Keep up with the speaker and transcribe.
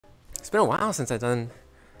It's been a while since I've done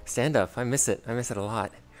stand-up. I miss it. I miss it a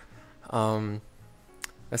lot. Um,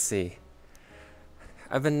 let's see.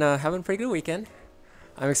 I've been having a pretty good weekend.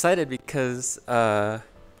 I'm excited because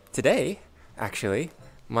today, actually,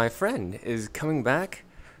 my friend is coming back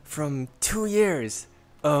from 2 years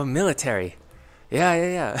of military.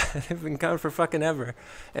 Yeah. They've been gone for fucking ever.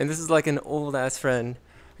 And this is like an old ass friend,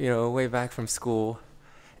 way back from school.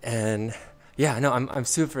 And yeah, no, I'm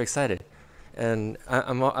super excited. And I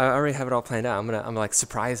already have it all planned out. I'm like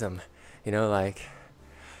surprise him, like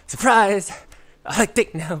surprise. I like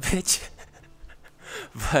dick now, bitch.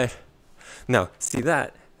 But no, see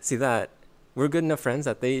that. We're good enough friends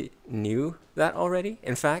that they knew that already.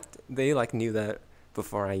 In fact, they like knew that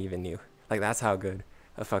before I even knew. Like that's how good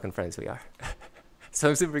of fucking friends we are. So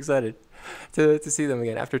I'm super excited to see them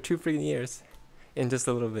again after 2 freaking years in just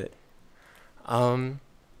a little bit. Um,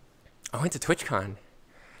 I went to TwitchCon.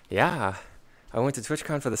 Yeah, I went to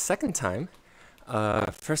TwitchCon for the second time.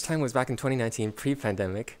 First time was back in 2019,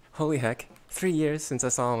 pre-pandemic. Holy heck, 3 years since I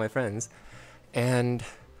saw all my friends. And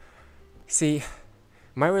see,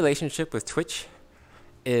 my relationship with Twitch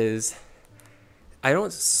is I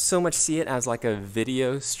don't so much see it as like a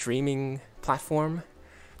video streaming platform,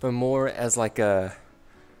 but more as like a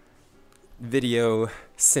video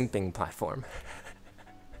simping platform.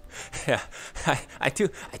 Yeah, I do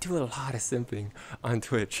a lot of simping on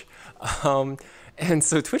Twitch. And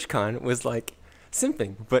so TwitchCon was like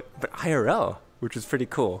simping, but IRL, which was pretty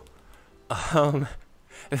cool. Um,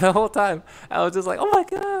 the whole time I was just like, oh my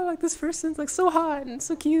god, like this person's like so hot and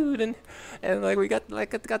so cute, and like we got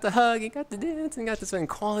the hug and got the dance and got to spend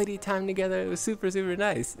quality time together. It was super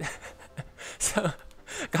nice. So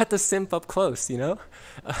got to simp up close.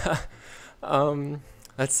 Um,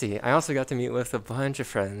 let's see. I also got to meet with a bunch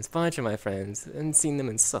of my friends, and seen them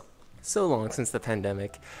in so long since the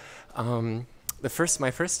pandemic. My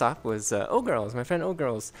first stop was O-Girls, my friend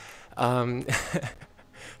O-Girls. Um,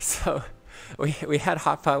 so we had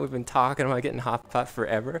hot pot. We've been talking about getting hot pot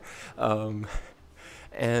forever.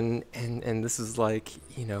 And this was like,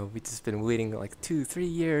 we just been waiting like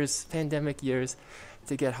 2-3 years, pandemic years,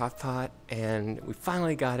 to get hot pot, and we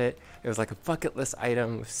finally got it. It was like a bucket list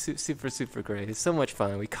item. It was super great. It was so much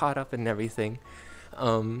fun. We caught up and everything.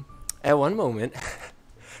 At one moment,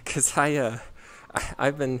 because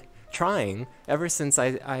I've been trying ever since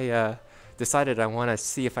I decided I want to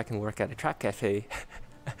see if I can work at a trap cafe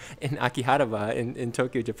in Akihabara in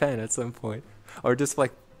Tokyo, Japan at some point, or just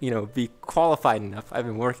like be qualified enough. I've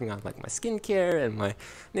been working on like my skincare and my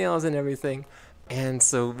nails and everything. And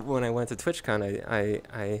so when I went to TwitchCon,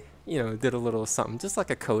 I did a little something, just like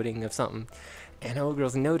a coating of something. And old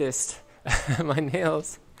girls noticed my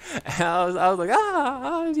nails. And I was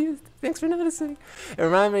like, geez, thanks for noticing. It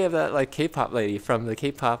reminded me of that like K-pop lady from the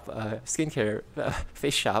K-pop skincare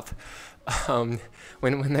face shop.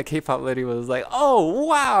 When the K-pop lady was like, oh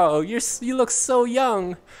wow, you look so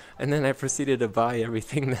young. And then I proceeded to buy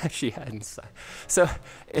everything that she had inside. So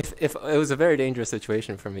if it was a very dangerous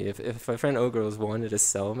situation for me. If my friend O-Girls wanted to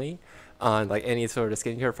sell me on like any sort of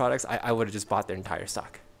skincare products, I would have just bought their entire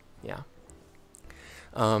stock. Yeah.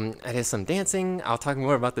 I did some dancing. I'll talk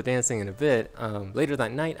more about the dancing in a bit. Later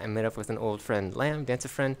that night, I met up with an old friend, Lam, dancer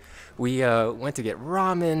friend. We went to get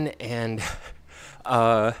ramen and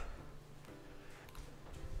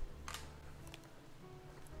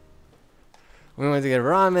we went to get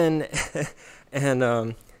ramen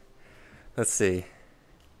and let's see.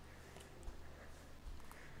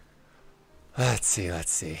 Let's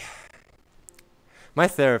see. My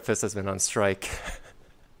therapist has been on strike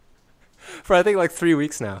for I think like 3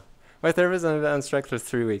 weeks now. My therapist has been on strike for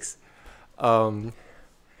 3 weeks.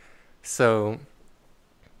 So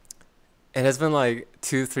it has been like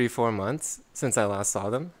 2, 3, 4 months since I last saw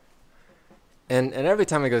them. And every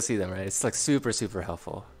time I go see them, right, it's like super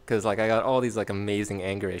helpful. Because like I got all these like amazing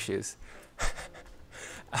anger issues.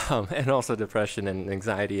 And also depression and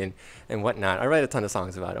anxiety and whatnot. I write a ton of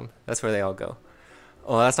songs about them. That's where they all go.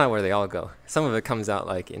 Well, that's not where they all go. Some of it comes out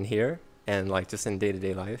like in here and like just in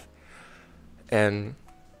day-to-day life. And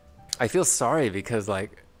I feel sorry because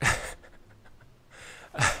like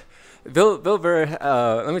Bill Burr,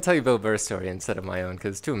 let me tell you Bill Burr's story instead of my own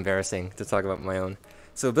because it's too embarrassing to talk about my own.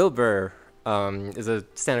 So Bill Burr is a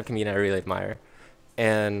stand-up comedian I really admire.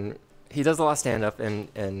 And he does a lot of stand-up and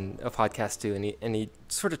a podcast too, and he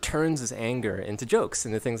sort of turns his anger into jokes,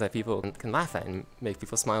 into things that people can laugh at and make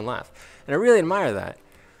people smile and laugh. And I really admire that.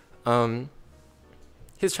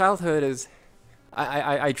 His childhood is...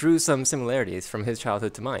 I drew some similarities from his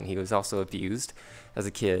childhood to mine. He was also abused as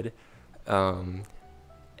a kid. And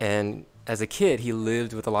as a kid, he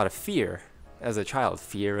lived with a lot of fear as a child.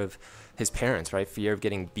 Fear of his parents, right? Fear of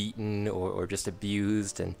getting beaten or just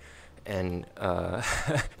abused and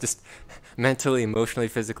just mentally, emotionally,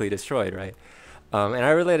 physically destroyed, right? And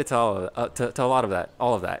I related to to a lot of that,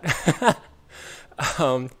 all of that.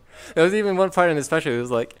 There was even one part in this special. It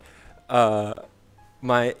was like, it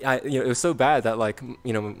was so bad that like,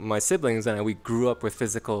 my siblings and I, we grew up with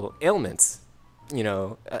physical ailments,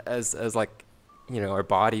 as like, our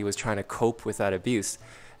body was trying to cope with that abuse.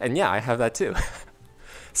 And yeah, I have that too.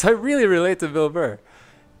 So I really relate to Bill Burr.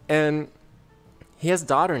 And he has a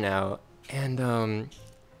daughter now, and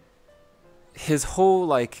his whole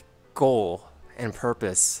like goal and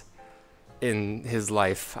purpose in his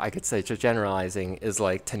life, I could say, just generalizing, is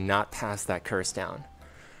like to not pass that curse down,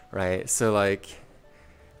 right? So like,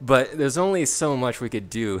 but there's only so much we could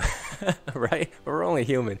do, right? We're only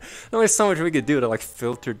human. There's only so much we could do to like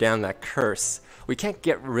filter down that curse. We can't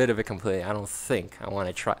get rid of it completely. I don't think. I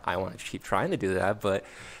want to keep trying to do that, but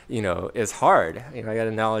it's hard. I got to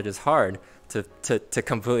acknowledge it's hard to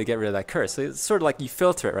completely get rid of that curse. So it's sort of like you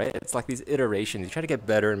filter it, right? It's like these iterations. You try to get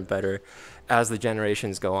better and better as the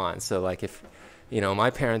generations go on. So like if, my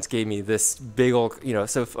parents gave me this big old,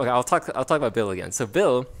 so okay, I'll talk about Bill again. So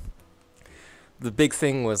Bill, the big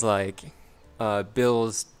thing was like,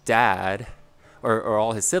 Bill's dad or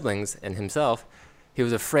all his siblings and himself, he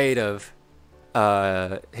was afraid of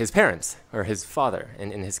his parents or his father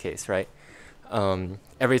in his case, right?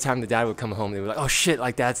 Every time the dad would come home, they were like, "Oh shit!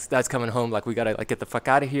 Like dad's coming home. Like we gotta like get the fuck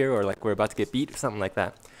out of here, or like we're about to get beat, or something like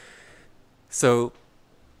that." So,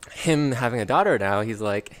 him having a daughter now, he's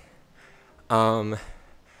like the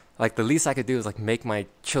least I could do is like make my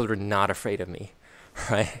children not afraid of me,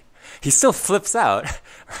 right? He still flips out,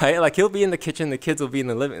 right? Like he'll be in the kitchen, the kids will be in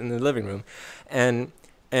the living room, and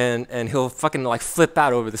he'll fucking like flip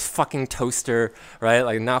out over this fucking toaster, right?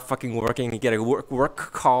 Like not fucking working. You get a work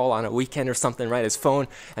call on a weekend or something, right? His phone,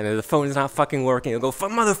 and then the phone is not fucking working. He'll go,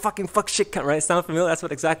 fuck shit, right? Sound familiar? That's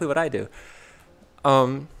exactly what I do.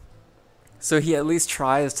 So he at least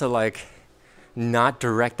tries to like not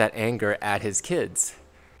direct that anger at his kids,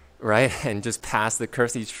 right? And just pass the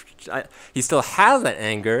curse. He still has that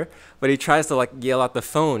anger, but he tries to like yell at the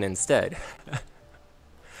phone instead.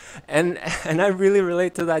 And I really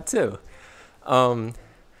relate to that too.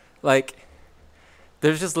 Like,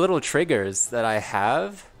 there's just little triggers that I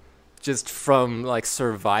have just from like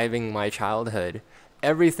surviving my childhood.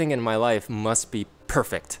 Everything in my life must be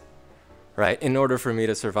perfect, right? In order for me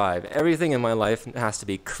to survive. Everything in my life has to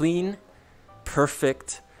be clean,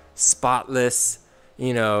 perfect, spotless,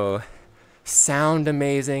 sound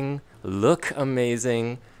amazing, look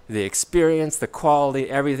amazing. The experience, the quality,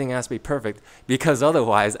 everything has to be perfect, because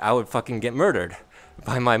otherwise I would fucking get murdered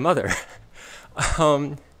by my mother.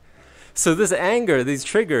 So this anger, these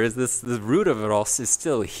triggers, the root of it all is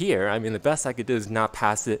still here. I mean, the best I could do is not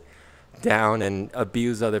pass it down and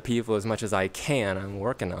abuse other people as much as I can. I'm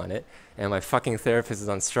working on it. And my fucking therapist is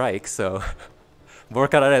on strike, so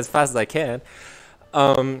work on it as fast as I can.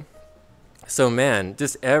 So man,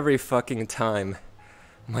 just every fucking time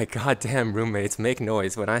my goddamn roommates make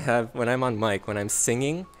noise when I'm on mic, when I'm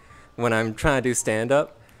singing, when I'm trying to do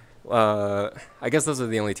stand-up. I guess those are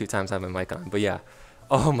the only two times I have my mic on, but yeah.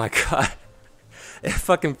 Oh my god. It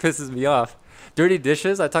fucking pisses me off. Dirty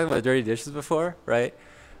dishes, I talked about dirty dishes before, right?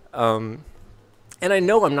 And I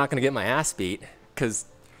know I'm not going to get my ass beat, because,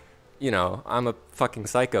 I'm a fucking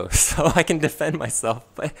psycho, so I can defend myself.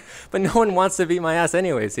 But no one wants to beat my ass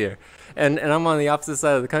anyways here. And I'm on the opposite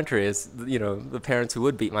side of the country as, the parents who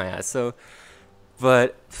would beat my ass. So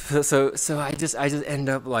I just end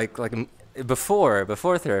up like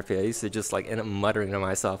before therapy, I used to just like end up muttering to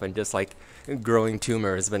myself and just like growing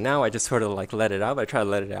tumors. But now I just sort of like let it out. I try to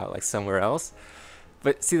let it out like somewhere else.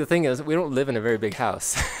 But see, the thing is, we don't live in a very big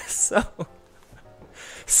house.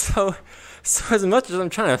 So as much as I'm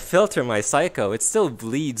trying to filter my psycho, it still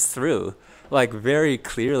bleeds through, like very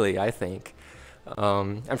clearly, I think.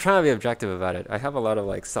 I'm trying to be objective about it. I have a lot of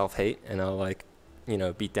like self-hate, and I'll like,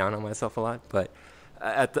 beat down on myself a lot. But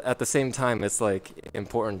at the same time, it's like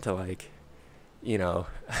important to like,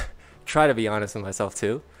 try to be honest with myself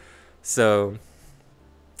too. So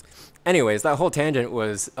anyways, that whole tangent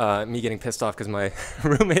was me getting pissed off because my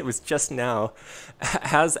roommate was just now,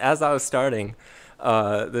 as I was starting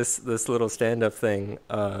this little stand-up thing,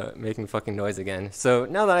 making fucking noise again. So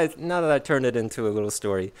now that I turned it into a little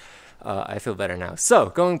story, I feel better now. So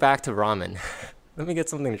going back to ramen, let me get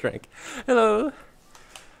something to drink. Hello.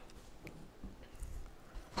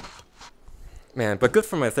 Man, but good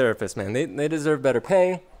for my therapist, man. They deserve better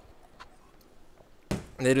pay.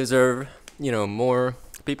 They deserve, more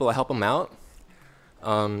people to help them out.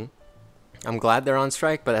 I'm glad they're on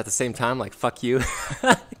strike, but at the same time, like, fuck you.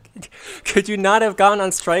 Could you not have gone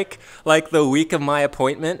on strike like the week of my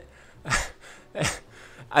appointment?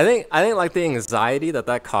 I think like the anxiety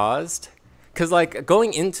that caused, because like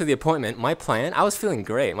going into the appointment, my plan, I was feeling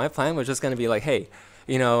great. My plan was just gonna be like, hey,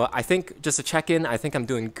 you know, I think just a check-in, I think I'm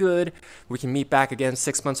doing good. We can meet back again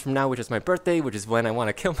 6 months from now, which is my birthday, which is when I want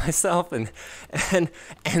to kill myself. And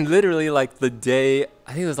literally like the day,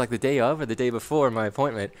 I think it was like the day of or the day before my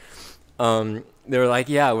appointment, they were like,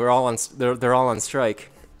 yeah, they're all on strike.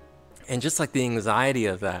 And just like the anxiety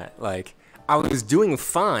of that, like I was doing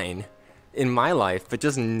fine in my life, but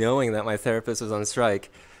just knowing that my therapist was on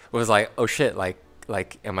strike was like, oh shit, like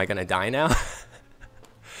am I gonna die now?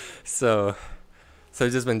 so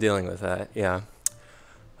I've just been dealing with that. Yeah.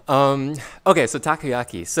 Okay, so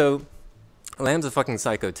takoyaki. So Lamb's a fucking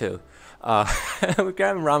psycho too. We're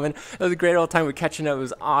grabbing ramen. It was a great old time. We're catching up. It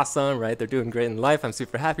was awesome, right? They're doing great in life. I'm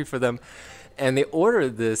super happy for them. And they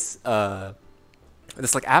ordered this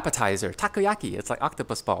this like appetizer, takoyaki. It's like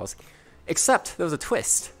octopus balls, except there was a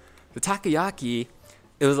twist. The takoyaki,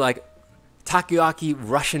 it was like takoyaki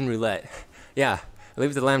Russian roulette. Yeah,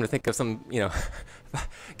 leave it to Lamb to think of some, you know,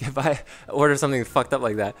 if I order something fucked up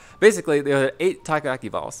like that. Basically, there were 8 takoyaki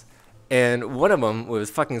balls, and one of them was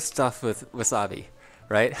fucking stuffed with wasabi,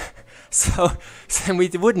 right? So we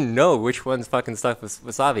wouldn't know which one's fucking stuffed with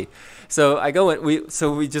wasabi. So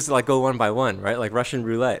we just like go one by one, right? Like Russian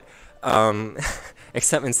roulette.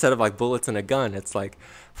 Except instead of like bullets and a gun, it's like,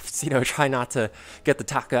 you know, try not to get the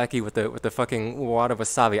takoyaki with the fucking wad of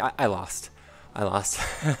wasabi. I lost. I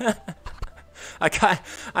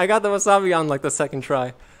got the wasabi on like the second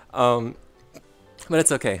try. But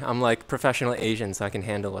it's okay. I'm like professional Asian, so I can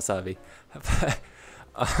handle wasabi.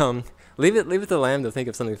 Leave it to Lamb to think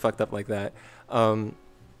of something fucked up like that.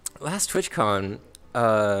 Last TwitchCon,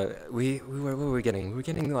 what were we getting? We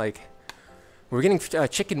were getting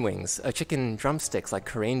chicken wings, chicken drumsticks, like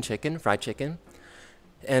Korean chicken, fried chicken,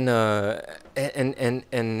 and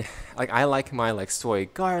like I like my like soy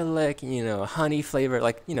garlic, you know, honey flavor,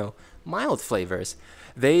 like, you know, mild flavors.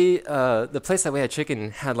 The place that we had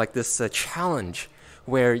chicken had like this challenge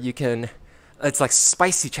where you can, it's like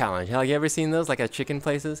spicy challenge. Have you ever seen those like at chicken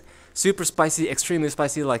places? Super spicy, extremely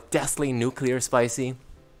spicy, like deathly nuclear spicy.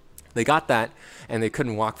 They got that, and they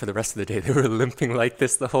couldn't walk for the rest of the day. They were limping like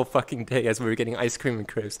this the whole fucking day as we were getting ice cream and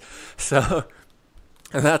cribs. So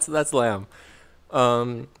that's Lamb.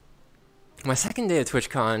 My second day at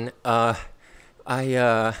TwitchCon,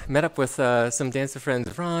 I met up with some dancer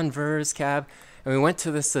friends, Ron, Vers, Cab, and we went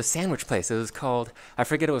to this sandwich place. It was called, I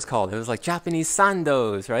forget what it was called. It was like Japanese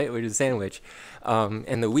sandos, right? Which is a sandwich.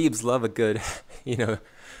 And the weebs love a good, you know,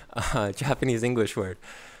 Japanese English word.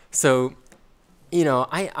 So, you know,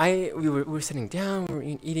 we were sitting down, we were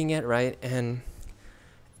eating it, right? And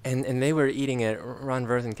they were eating it. Ron,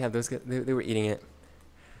 Vers, and Kev, they were eating it,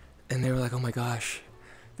 and they were like, "Oh my gosh,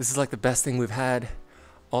 this is like the best thing we've had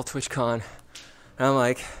all TwitchCon." And I'm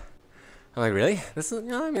like, really? This is, you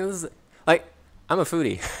know, I mean, this is like, I'm a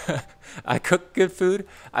foodie. I cook good food.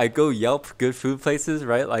 I go Yelp good food places,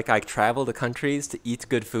 right? Like I travel to countries to eat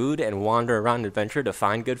good food and wander around adventure to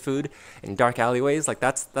find good food in dark alleyways. Like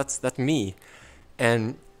that's me.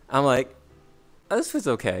 And I'm like, oh, this was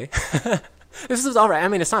okay. This is all right. I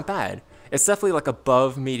mean, it's not bad. It's definitely like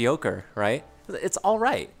above mediocre, right? It's all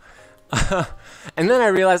right. And then I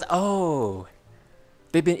realized, oh,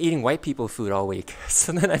 they've been eating white people food all week.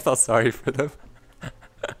 So then I felt sorry for them.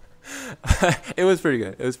 It was pretty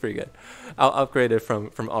good. I'll upgrade it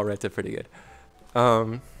from all right to pretty good.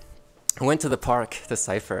 I went to the park to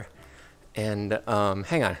Cypher, and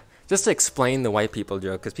hang on. Just to explain the white people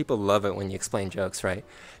joke, because people love it when you explain jokes, right?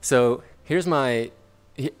 So here's my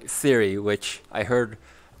theory, which I heard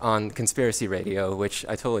on conspiracy radio, which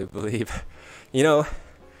I totally believe. You know,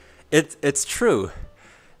 it's true.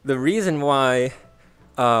 The reason why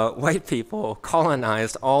white people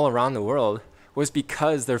colonized all around the world was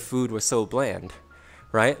because their food was so bland,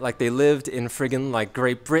 right? Like they lived in friggin' like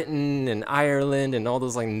Great Britain and Ireland and all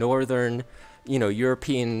those like northern, you know,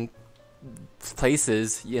 European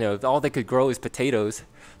places, you know, all they could grow is potatoes.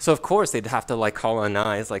 So of course they'd have to like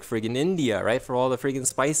colonize like friggin' India, right, for all the friggin'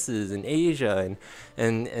 spices, in Asia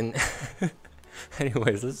and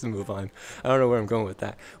anyways, let's just move on. I don't know where I'm going with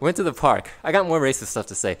that. Went to the park. I got more racist stuff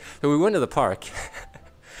to say. So we went to the park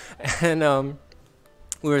and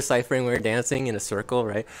we were ciphering, we were dancing in a circle,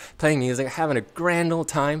 right, playing music, having a grand old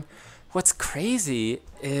time. What's crazy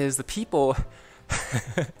is the people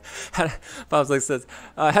Bob's like says,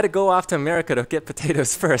 I had to go off to America to get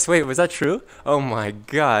potatoes first. Wait, was that true? Oh my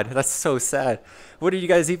god, that's so sad. What did you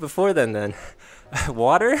guys eat before then?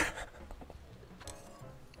 Water?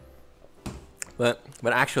 But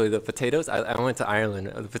But actually, the potatoes, I went to Ireland.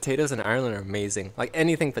 The potatoes in Ireland are amazing. Like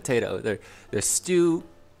anything potato. They're stew.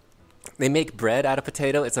 They make bread out of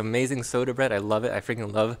potato. It's amazing soda bread. I love it. I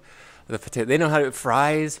freaking love the potato. They know how to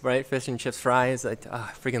fries, right? Fish and chips fries. I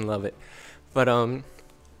freaking love it. But at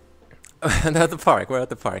the park. We're at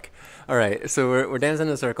the park. All right. So we're dancing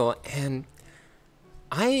in a circle, and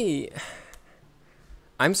I'm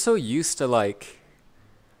so used to like.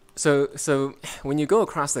 So when you go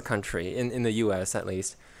across the country in the U.S. at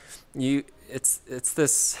least, it's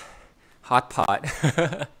this hot pot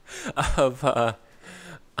of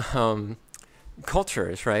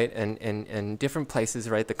cultures, right? And different places,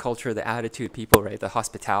 right? The culture, the attitude, people, right? The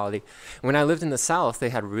hospitality. When I lived in the South, they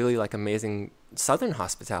had really like amazing Southern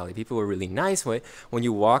hospitality. People were really nice. When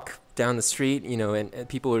you walk down the street, you know, and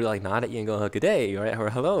people would like nod at you and go, oh, good day, right?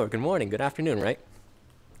 Or hello, or good morning, good afternoon, right?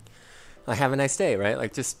 Like, have a nice day, right?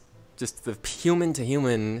 Like just the human to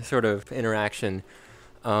human sort of interaction.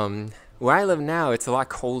 Where I live now, it's a lot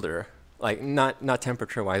colder. Like not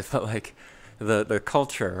temperature wise, but like the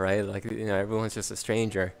culture, right? Like, you know, everyone's just a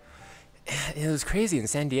stranger. It was crazy in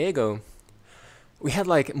San Diego. We had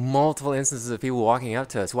like multiple instances of people walking up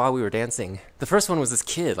to us while we were dancing. The first one was this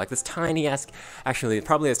kid, like this tiny ass, actually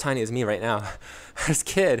probably as tiny as me right now. This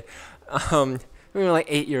kid, we were like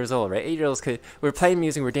 8 years old, right? 8-year-old kid. We were playing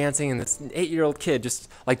music, we were dancing, and this 8-year-old kid just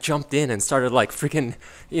like jumped in and started like freaking,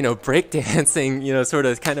 you know, break dancing, you know, sort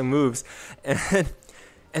of kind of moves. And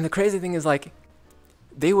the crazy thing is like,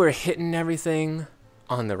 they were hitting everything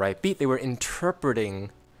on the right beat. They were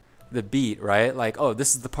interpreting the beat, right? Like, oh,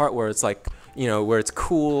 this is the part where it's like, you know, where it's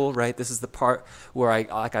cool, right? This is the part where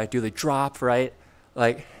I do the drop, right?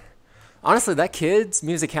 Like, honestly, that kid's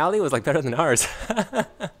musicality was like better than ours.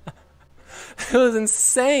 It was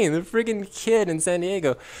insane. The freaking kid in San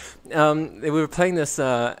Diego. We were playing this.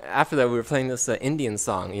 After that, we were playing this Indian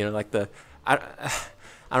song. You know, like I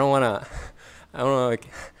don't want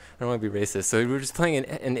to be racist. So we were just playing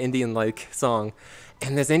an Indian like song,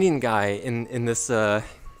 and this Indian guy in this.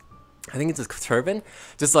 I think it's a turban,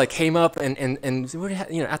 just like came up and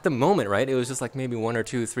you know, at the moment, right? It was just like maybe 1 or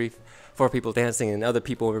 2, 3, 4 people dancing, and other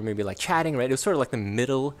people were maybe like chatting, right? It was sort of like the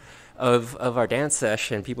middle of our dance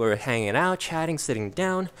session. People were hanging out, chatting, sitting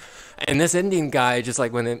down, and this Indian guy, just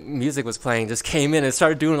like when the music was playing, just came in and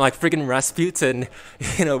started doing like freaking Rasputin,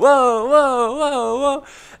 you know, whoa, whoa, whoa, whoa.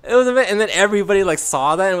 It was and then everybody like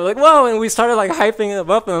saw that and we're like, whoa, and we started like hyping him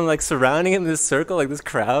up and like surrounding him in this circle, like this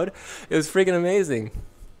crowd. It was freaking amazing.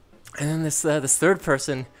 And then this third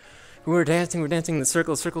person, we're dancing in the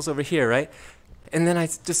circles over here, right? And then I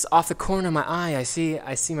just off the corner of my eye, I see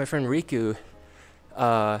my friend Riku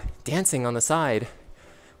dancing on the side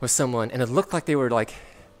with someone, and it looked like they were like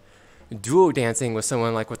duo dancing with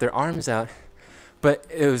someone, like with their arms out, but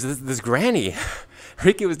it was this granny.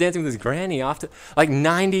 Ricky was dancing with this granny off to, like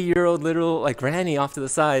 90-year-old literal like granny off to the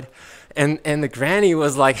side, and the granny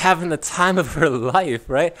was like having the time of her life,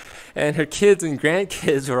 right? And her kids and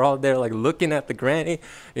grandkids were all there like looking at the granny.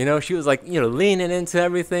 You know, she was like, you know, leaning into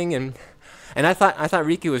everything, and I thought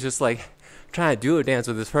Ricky was just like trying to do a dance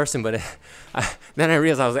with this person, but then I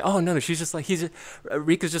realized, I was like, oh no,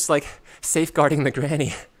 Riku's just like safeguarding the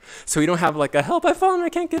granny, so we don't have like a help, I've fallen, I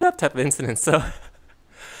can't get up type of incident. So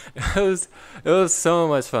it was so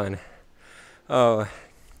much fun. Oh,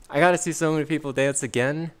 I got to see so many people dance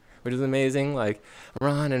again, which is amazing. Like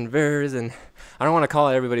Ron and Vers, and I don't want to call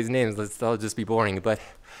out everybody's names. That'll just be boring. But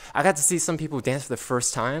I got to see some people dance for the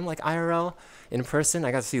first time, like IRL in person.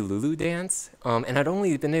 I got to see Lulu dance, and I'd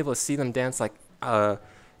only been able to see them dance like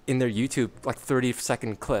in their YouTube like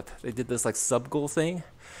 30-second clip. They did this like sub goal thing,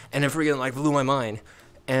 and it freaking like blew my mind.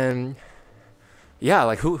 And yeah,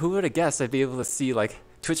 like who would have guessed I'd be able to see like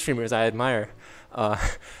Twitch streamers I admire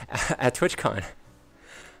at TwitchCon.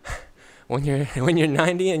 When you're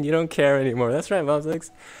 90 and you don't care anymore. That's right, Bob's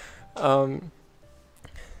Legs. I'm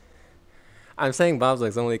saying Bob's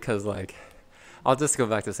Legs only because like I'll just go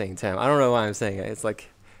back to saying Tam. I don't know why I'm saying it. It's like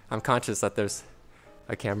I'm conscious that there's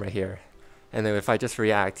a camera here, and then if I just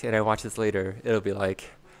react and I watch this later, it'll be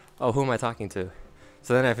like, oh, who am I talking to?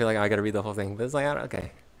 So then I feel like I gotta read the whole thing. But it's like,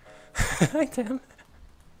 okay. Hi, Tam.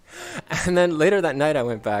 And then later that night I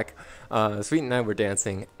went back, Sweet and I were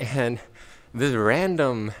dancing, and this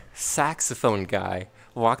random saxophone guy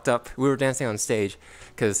walked up. We were dancing on stage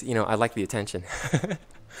because, you know, I like the attention.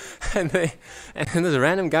 and then this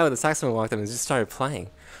random guy with a saxophone walked up and just started playing.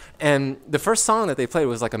 And the first song that they played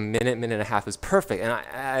was like a minute and a half. It was perfect. And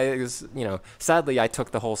I was, you know, sadly I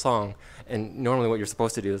took the whole song. And normally what you're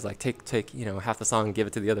supposed to do is like take, you know, half the song and give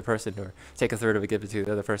it to the other person, or take a third of it, give it to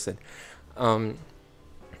the other person.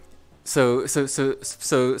 so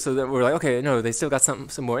that we're like, okay, no, they still got some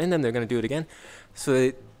more in them. They're gonna do it again. So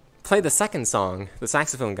they play the second song, the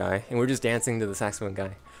saxophone guy, and we're just dancing to the saxophone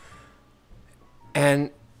guy.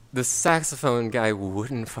 And the saxophone guy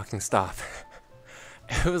wouldn't fucking stop.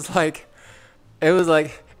 It was like,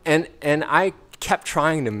 and I kept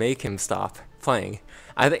trying to make him stop playing.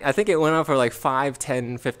 I think it went on for like 5,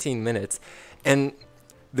 10, 15 minutes, and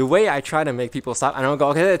the way I try to make people stop, I don't go,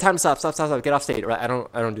 okay, time to stop, get off stage. Right? I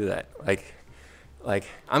don't do that. Like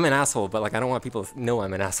I'm an asshole, but like I don't want people to know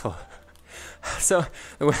I'm an asshole. So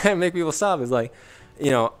the way I make people stop is like,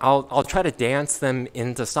 you know, I'll try to dance them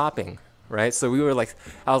into stopping. Right? So we were like,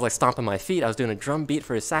 I was like stomping my feet. I was doing a drum beat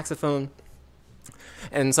for his saxophone.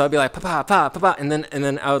 And so I'd be like, pa pa pa pa pa, and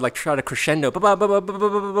then I would like try to crescendo, pa pa pa pa pa pa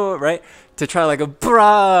pa pa, right? To try like a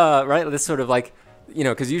brah, right? This sort of like, you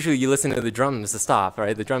know, because usually you listen to the drums to stop,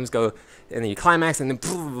 right? The drums go, and then you climax, and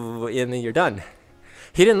then you're done.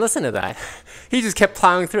 He didn't listen to that. He just kept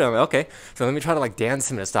plowing through. I'm like, okay, so let me try to like dance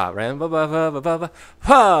him to stop, right? Ba ba ba ba ba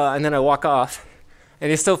ba, and then I walk off, and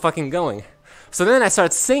he's still fucking going. So then I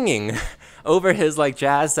start singing over his like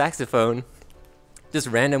jazz saxophone, just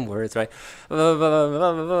random words, right?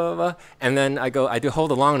 And then I do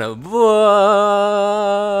hold a long note,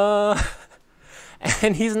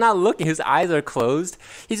 and he's not looking. His eyes are closed.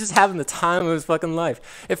 He's just having the time of his fucking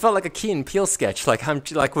life. It felt like a Key and Peele sketch. Like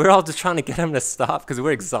we're all just trying to get him to stop because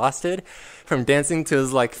we're exhausted from dancing to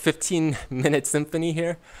his like 15-minute symphony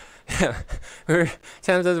here. We're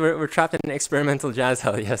trapped in an experimental jazz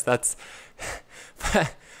hell. Yes, that's.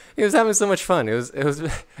 But he was having so much fun. It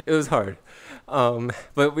was hard.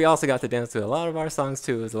 But we also got to dance to a lot of our songs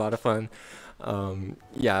too. It was a lot of fun.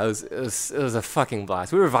 Yeah, it was a fucking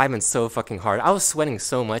blast. We were vibing so fucking hard. I was sweating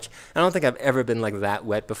so much. I don't think I've ever been like that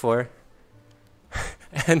wet before.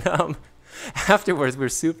 And afterwards, we were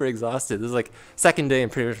super exhausted. This was like second day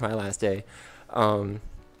and pretty much my last day.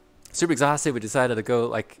 Super exhausted. We decided to go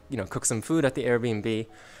like, you know, cook some food at the Airbnb,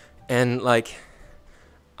 and like,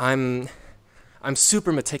 I'm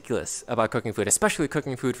super meticulous about cooking food, especially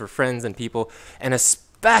cooking food for friends and people, and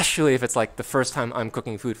especially if it's like the first time I'm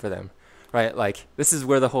cooking food for them, right? Like this is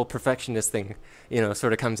where the whole perfectionist thing, you know,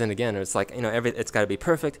 sort of comes in again. It's like, you know, it's got to be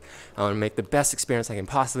perfect. I want to make the best experience I can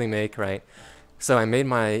possibly make, right? So I made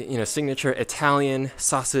my, you know, signature Italian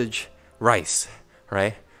sausage rice,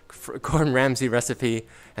 right? Gordon Ramsay recipe,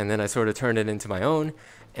 and then I sort of turned it into my own,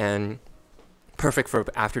 and perfect for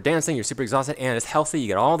after dancing. You're super exhausted, and it's healthy. You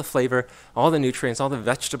get all the flavor, all the nutrients, all the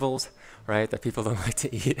vegetables, right, that people don't like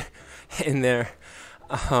to eat in there.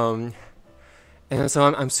 And so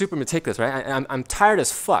I'm super meticulous, right? I'm tired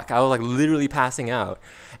as fuck. I was like literally passing out,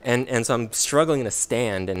 and so I'm struggling to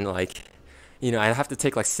stand, and like, you know, I have to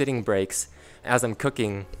take like sitting breaks as I'm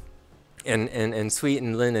cooking, and Sweet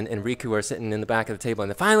and Lynn and Riku are sitting in the back of the table,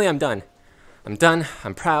 and then finally I'm done.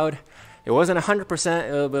 I'm proud. It wasn't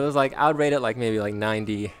 100%, but it was like, I would rate it like maybe like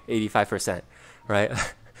 90, 85%, right?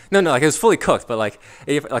 No, like it was fully cooked, but like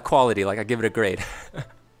quality, like I give it a grade.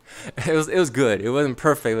 It was good. It wasn't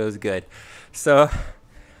perfect, but it was good. So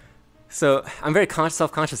I'm very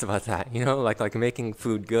self-conscious about that, you know, like making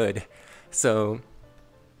food good. So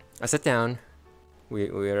I sit down, we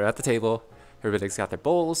are at the table, everybody's got their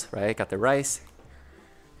bowls, right, got their rice,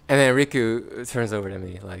 and then Riku turns over to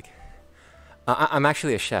me like, I'm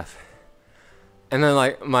actually a chef. And then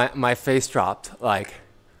like my face dropped, like,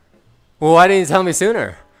 well, why didn't you tell me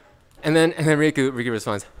sooner? And then Riku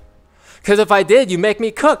responds, because if I did, you make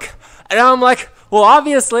me cook. And I'm like, well,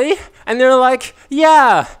 obviously. And they're like,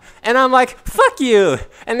 yeah. And I'm like, fuck you.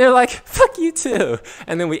 And they're like, fuck you too.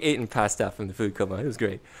 And then we ate and passed out from the food coma. It was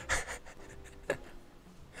great. I'm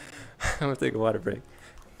gonna take a water break.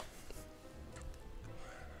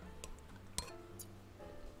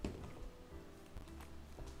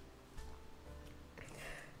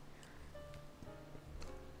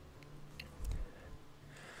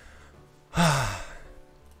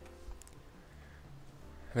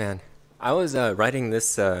 Man, I was writing this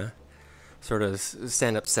sort of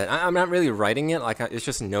stand-up set. I'm not really writing it, like it's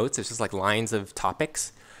just notes. It's just like lines of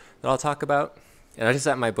topics that I'll talk about. And I just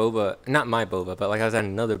at my boba, not my boba, but like I was at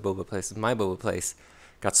another boba place. My boba place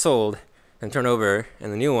got sold and turned over,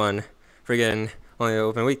 and the new one, friggin' only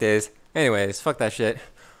open weekdays. Anyways, fuck that shit.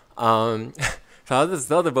 So I was at this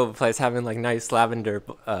other boba place having like nice lavender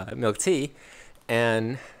milk tea,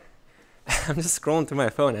 and I'm just scrolling through my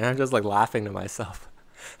phone and I'm just like laughing to myself.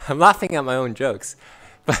 I'm laughing at my own jokes,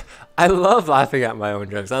 but I love laughing at my own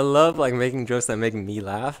jokes. I love like making jokes that make me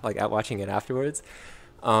laugh, like at watching it afterwards.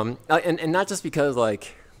 And not just because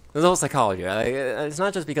like there's a whole psychology. Right? It's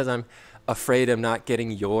not just because I'm afraid of not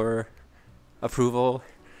getting your approval,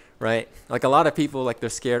 right? Like a lot of people, like they're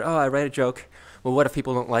scared. Oh, I write a joke. Well, what if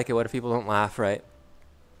people don't like it? What if people don't laugh, right?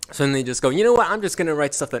 So then they just go, you know what? I'm just gonna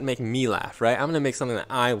write stuff that make me laugh, right? I'm gonna make something that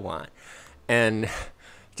I want, and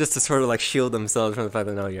just to sort of like shield themselves from the fact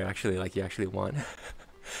that no, you're actually like you actually want.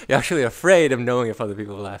 You're actually afraid of knowing if other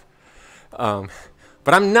people laugh.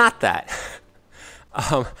 But I'm not that.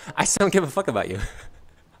 I just don't give a fuck about you.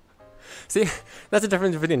 See, that's the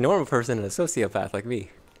difference between a normal person and a sociopath like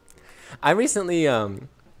me. I recently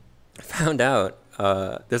found out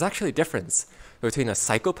there's actually a difference between a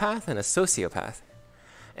psychopath and a sociopath.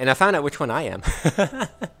 And I found out which one I am.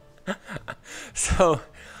 So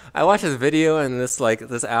I watched this video and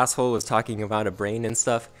this asshole was talking about a brain and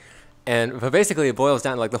stuff. But basically it boils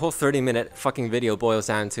down, like the whole 30-minute fucking video boils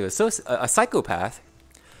down to a psychopath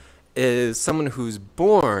is someone who's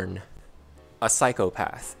born a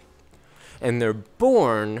psychopath. And they're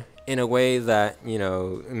born in a way that, you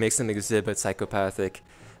know, makes them exhibit psychopathic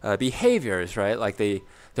behaviors, right? Like they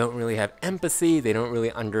don't really have empathy, they don't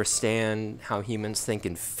really understand how humans think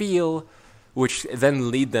and feel, which then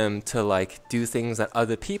lead them to like do things that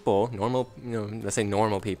other people, normal, you know, let's say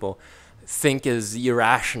normal people, think is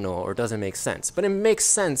irrational or doesn't make sense. But it makes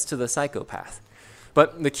sense to the psychopath.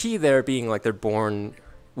 But the key there being like they're born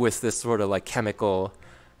with this sort of like chemical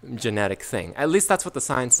genetic thing. At least that's what the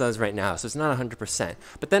science says right now, so it's not 100%.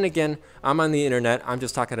 But then again, I'm on the internet, I'm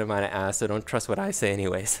just talking to my ass, so don't trust what I say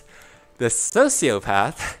anyways. The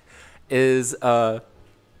sociopath is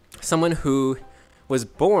someone who was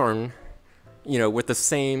born, you know, with the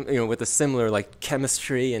same, you know, with a similar like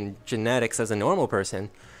chemistry and genetics as a normal person,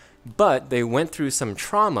 but they went through some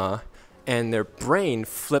trauma and their brain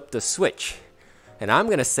flipped a switch. And I'm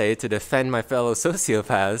gonna say, to defend my fellow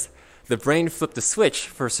sociopaths, the brain flipped a switch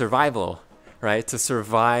for survival, right? To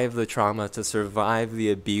survive the trauma, to survive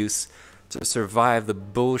the abuse, to survive the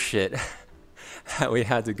bullshit that we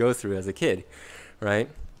had to go through as a kid, right?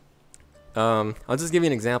 I'll just give you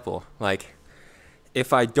an example. Like,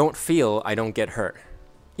 if I don't feel, I don't get hurt.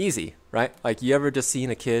 Easy, right? Like, you ever just seen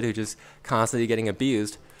a kid who just constantly getting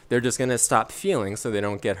abused? They're just gonna stop feeling so they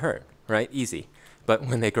don't get hurt, right? Easy. But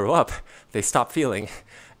when they grow up, they stop feeling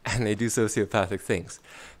and they do sociopathic things.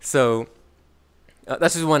 So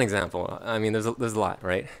that's just one example. I mean, there's a lot,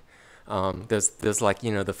 right? There's like,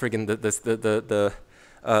 you know, the friggin'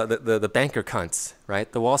 the banker cunts,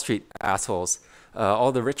 right? The Wall Street assholes,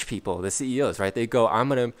 all the rich people, the CEOs, right? They go, I'm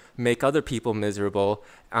gonna make other people miserable.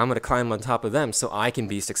 I'm gonna climb on top of them so I can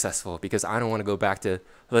be successful because I don't want to go back to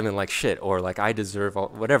living like shit or like I deserve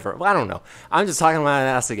whatever. Well, I don't know. I'm just talking about an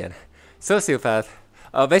ass again. Sociopath.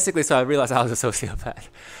 Basically, so I realized I was a sociopath,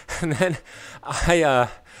 and then I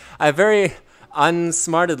very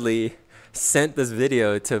unsmartedly sent this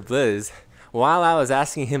video to Blizz while I was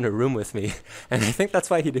asking him to room with me, and I think that's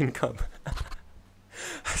why he didn't come.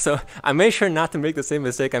 So I made sure not to make the same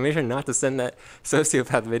mistake. I made sure not to send that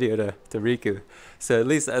sociopath video to Riku. So at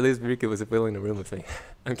least Riku was willing to room with me.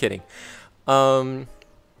 I'm kidding. There's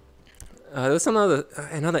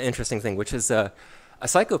another interesting thing, which is a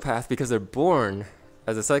psychopath, because they're born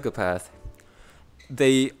as a psychopath,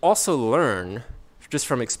 they also learn just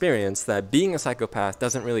from experience that being a psychopath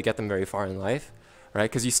doesn't really get them very far in life, right?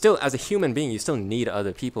 Because you still, as a human being, you still need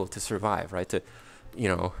other people to survive, right? To, you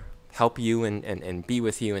know, help you and be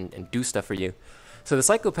with you and do stuff for you. So the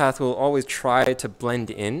psychopath will always try to blend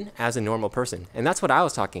in as a normal person. And that's what I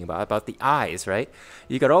was talking about the eyes, right?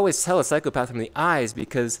 You could always tell a psychopath from the eyes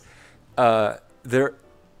because they're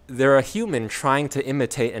a human trying to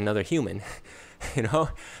imitate another human. You know,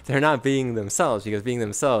 they're not being themselves because being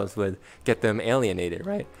themselves would get them alienated,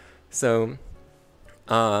 right? So,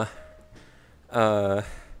 yeah.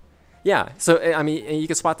 So I mean, you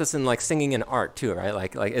can spot this in like singing and art too, right?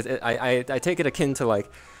 Like I take it akin to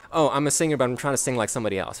like, oh, I'm a singer, but I'm trying to sing like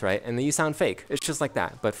somebody else, right? And then you sound fake. It's just like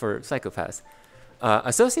that, but for psychopaths. A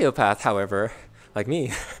sociopath, however, like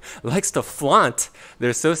me, likes to flaunt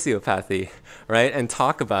their sociopathy, right? And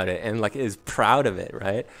talk about it and like is proud of it,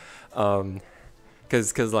 right?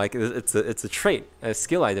 Cause like it's a trait, a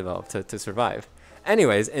skill I developed to survive.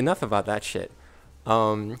 Anyways, enough about that shit.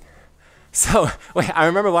 So wait, I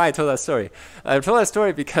remember why I told that story. I told that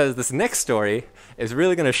story because this next story is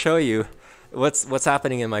really gonna show you what's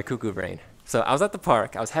happening in my cuckoo brain. So I was at the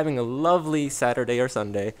park. I was having a lovely Saturday or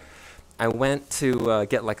Sunday. I went to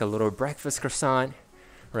get like a little breakfast croissant,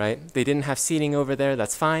 right? They didn't have seating over there.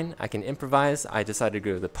 That's fine. I can improvise. I decided to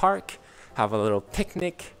go to the park, have a little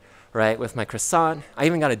picnic, right, with my croissant. I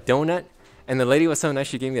even got a donut, and the lady was so nice,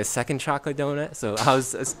 she gave me a second chocolate donut, so I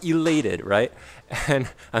was elated, right? And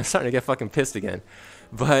I'm starting to get fucking pissed again.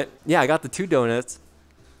 But yeah, I got the 2 donuts,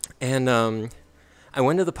 and I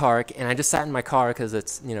went to the park and I just sat in my car because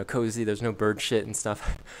it's, you know, cozy. There's no bird shit and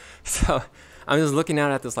stuff. So I'm just looking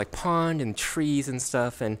out at this like pond and trees and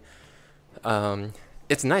stuff. And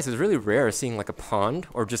it's nice. It's really rare seeing like a pond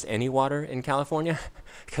or just any water in California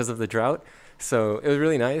because of the drought. So it was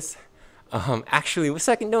really nice. Actually,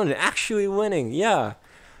 second donut, actually winning. Yeah.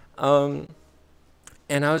 And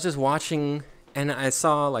I was just watching and I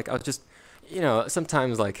saw like, I was just, you know,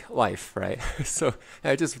 sometimes like life, right? So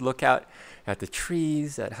I just look out at the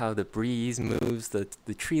trees, at how the breeze moves the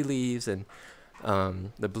tree leaves, and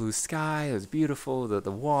the blue sky. It was beautiful.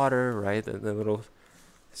 The water, right? The little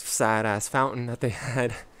sad ass fountain that they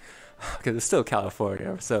had, because it's still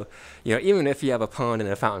California. So, you know, even if you have a pond and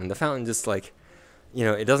a fountain, the fountain just like, you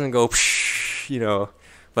know, it doesn't go, you know,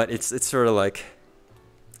 but it's sort of like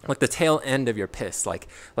the tail end of your piss, like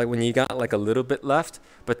when you got like a little bit left,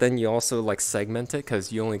 but then you also like segment it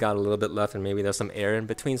because you only got a little bit left and maybe there's some air in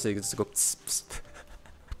between, so you can just go pss, pss.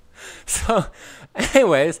 So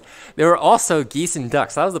anyways, there were also geese and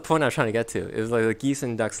ducks. That was the point I was trying to get to. It was like the geese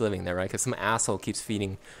and ducks living there, right? Because some asshole keeps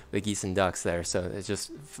feeding the geese and ducks there, so it's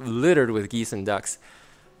just littered with geese and ducks.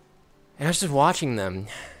 And I was just watching them,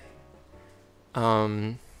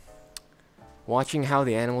 watching how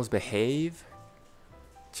the animals behave,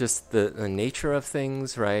 just the nature of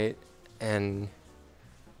things, right? And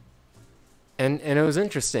it was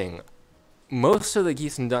interesting. Most of the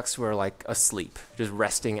geese and ducks were like asleep, just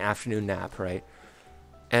resting, afternoon nap, right?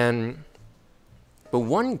 But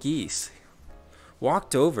one geese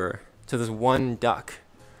walked over to this one duck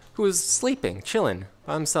who was sleeping, chilling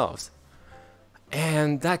by themselves.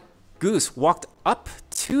 And that goose walked up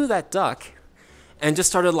to that duck and just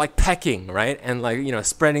started like pecking, right? And like, you know,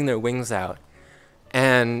 spreading their wings out.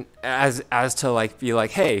 And as to like be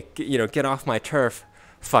like, hey, you know, get off my turf,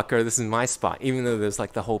 fucker, this is my spot, even though there's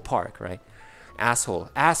like the whole park, right?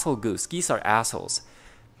 Asshole goose. Geese are assholes.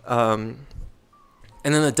 And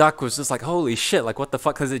then the duck was just like, holy shit, like what the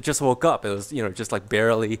fuck, because it just woke up. It was, you know, just like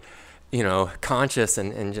barely, you know, conscious,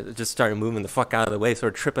 and just started moving the fuck out of the way,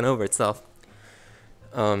 sort of tripping over itself.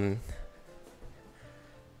 And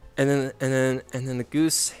then the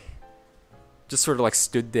goose just sort of like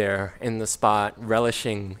stood there in the spot,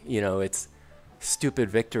 relishing, you know, its stupid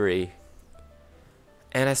victory.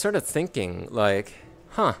 And I started thinking, like,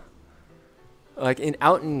 huh, like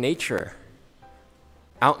out in nature,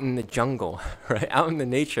 out in the jungle, right, out in the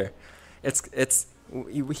nature, it's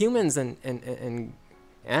humans and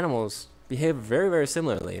animals behave very, very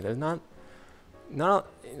similarly. There's not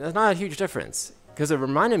a huge difference, because it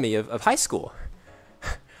reminded me of high school,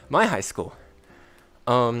 my high school.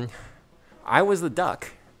 I was the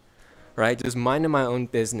duck, right? Just minding my own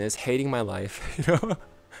business, hating my life, you know,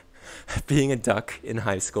 being a duck in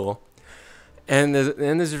high school. And there's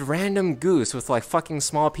this random goose with like fucking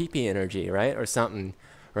small pee-pee energy, right? Or something,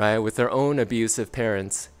 right? With their own abusive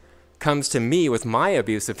parents, comes to me with my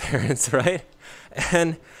abusive parents, right?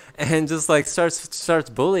 And just like starts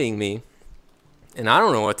bullying me. And I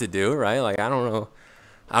don't know what to do, right? Like, I don't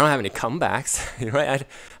have any comebacks, right?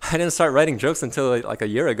 I didn't start writing jokes until like a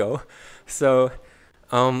year ago. So,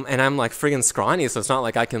 and I'm like friggin' scrawny, so it's not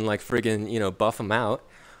like I can like friggin', you know, buff them out.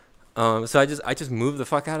 So I just move the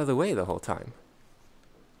fuck out of the way the whole time.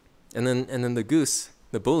 And then the goose,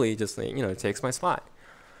 the bully, just, you know, takes my spot.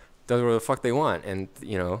 Does whatever the fuck they want, and,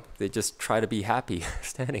 you know, they just try to be happy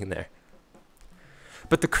standing there.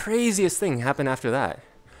 But the craziest thing happened after that.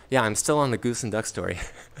 Yeah, I'm still on the goose and duck story.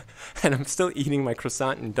 And I'm still eating my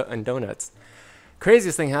croissant and donuts.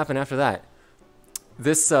 Craziest thing happened after that.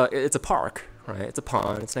 This, it's a park, right? It's a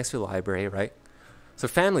pond. It's next to a library, right? So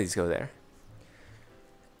families go there.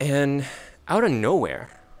 And out of nowhere,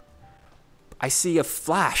 I see a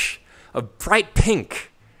flash of bright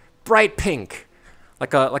pink,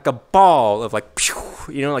 like a ball of like,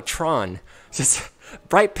 you know, like Tron, just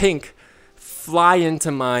bright pink, fly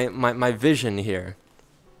into my vision here.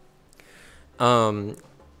 And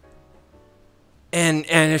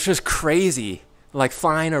it's just crazy, like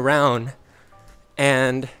flying around,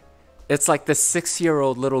 and it's like this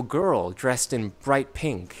 6-year-old little girl dressed in bright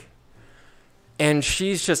pink, and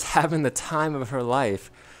she's just having the time of her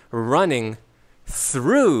life, running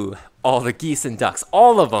through all the geese and ducks,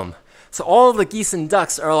 all of them. So all the geese and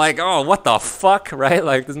ducks are like, oh, what the fuck, right?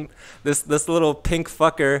 Like this little pink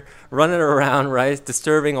fucker running around, right,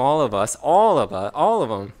 disturbing all of us, all of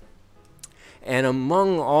them. And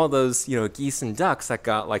among all those, you know, geese and ducks that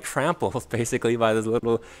got like trampled basically by this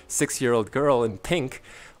little 6-year-old girl in pink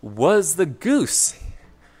was the goose,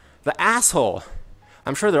 the asshole.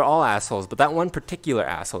 I'm sure they're all assholes, but that one particular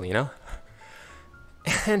asshole, you know?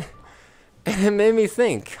 And it made me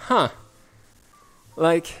think, huh,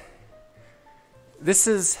 like, this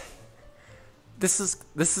is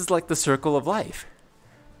like the circle of life,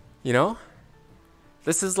 you know?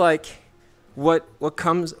 This is like what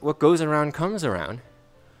goes around comes around.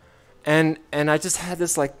 And I just had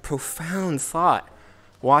this like profound thought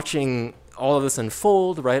watching all of this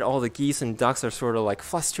unfold, right? All the geese and ducks are sort of like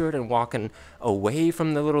flustered and walking away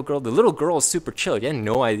from the little girl. The little girl is super chill. You had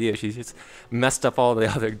no idea. She just messed up all the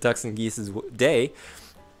other ducks and geese's day.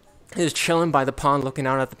 Just chilling by the pond, looking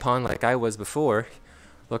out at the pond like I was before,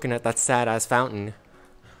 looking at that sad-ass fountain.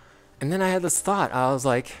 And then I had this thought. I was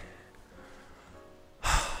like,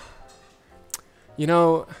 you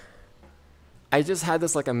know, I just had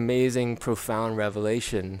this like amazing, profound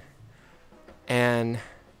revelation. And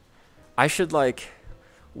I should like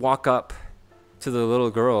walk up to the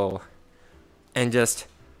little girl and just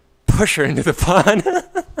push her into the pond.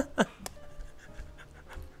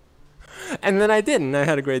 And then I did, and I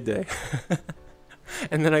had a great day.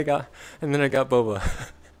 and then I got boba.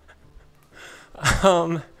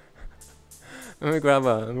 Let me grab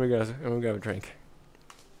a drink.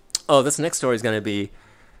 Oh, this next story is going to be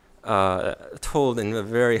told in a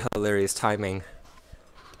very hilarious timing,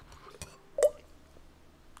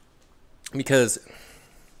 because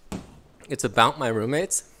it's about my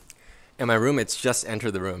roommates, and my roommates just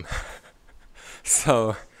entered the room.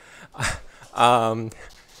 So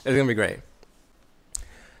it's gonna be great.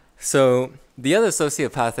 So the other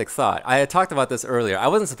sociopathic thought, I had talked about this earlier. I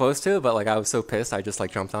wasn't supposed to, but like I was so pissed, I just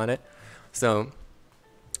like jumped on it. So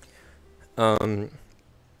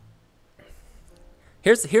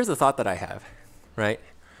here's the thought that I have, right?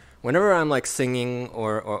 Whenever I'm like singing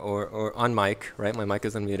or on mic, right? My mic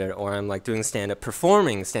is unmuted, or I'm like doing stand-up,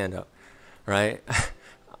 performing stand-up, right?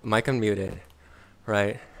 Mic unmuted,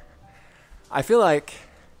 right? I feel like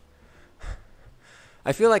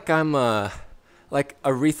I'm like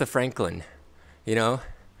Aretha Franklin, you know,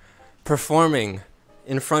 performing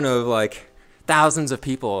in front of like thousands of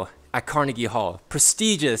people at Carnegie Hall,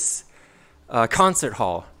 prestigious concert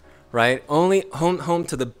hall, right? Only home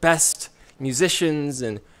to the best musicians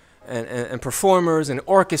and performers and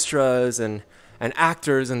orchestras and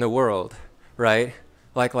actors in the world, right?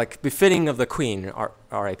 Like befitting of the Queen,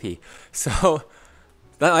 R.I.P. So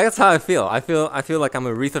that's how I feel. I feel like I'm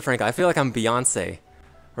Aretha Franklin. I feel like I'm Beyonce,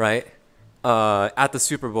 right? At the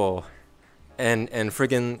Super Bowl, and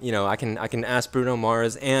friggin', you know, I can ask Bruno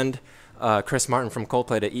Mars and Chris Martin from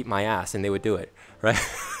Coldplay to eat my ass, and they would do it, right?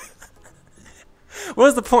 What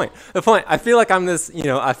was the point? The point, I feel like I'm this, you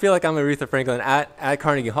know, I feel like I'm Aretha Franklin at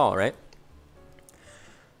Carnegie Hall, right?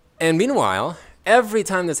 And meanwhile, every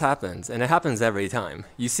time this happens, and it happens every time,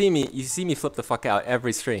 you see me flip the fuck out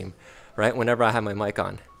every stream, right? Whenever I have my mic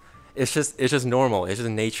on. It's just normal. It's just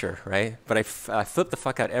nature, right? But I flip the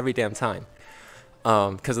fuck out every damn time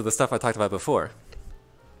because of the stuff I talked about before.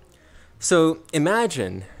 So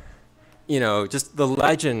imagine, you know, just the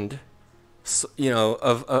legend, you know,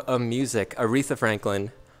 of music, Aretha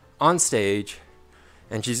Franklin, on stage,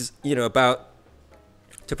 and she's, you know, about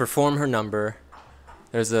to perform her number.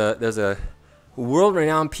 There's a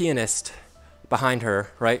world-renowned pianist behind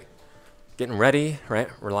her, right? Getting ready, right?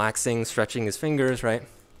 Relaxing, stretching his fingers, right?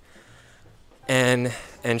 And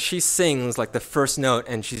she sings like the first note,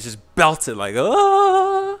 and she's just belted like,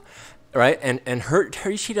 ah, right? And her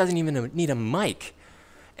she doesn't even need a mic,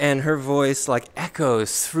 and her voice like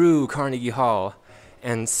echoes through Carnegie Hall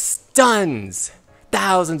and stuns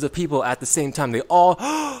thousands of people at the same time. They all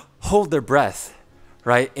hold their breath,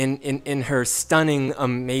 right? In her stunning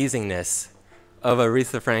amazingness of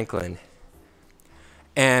Aretha Franklin.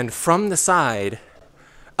 And from the side,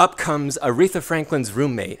 up comes Aretha Franklin's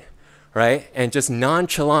roommate, right? And just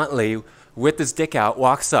nonchalantly, with his dick out,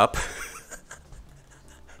 walks up,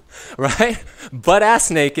 right? Butt ass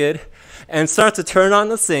naked, and starts to turn on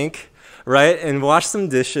the sink, right? And wash some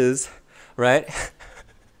dishes, right?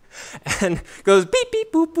 And goes beep,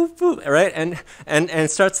 beep, boop, boop, boop, right? And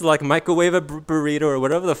starts to like microwave a burrito or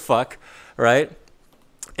whatever the fuck, right?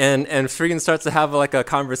 And freaking starts to have like a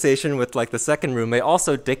conversation with like the second roommate,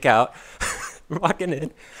 also dick out, walking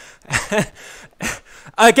in.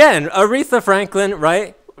 Again, Aretha Franklin,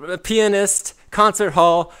 right? A pianist, concert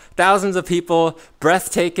hall, thousands of people,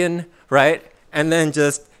 breathtaking, right? And then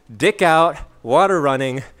just dick out, water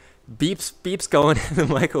running, beeps going in the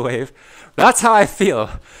microwave. That's how I feel.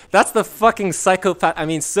 That's the fucking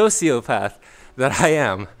sociopath that I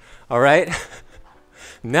am, all right?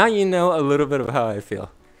 Now you know a little bit of how I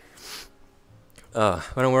feel.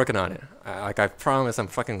 But I'm working on it. I promise I'm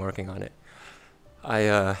fucking working on it.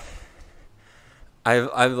 I've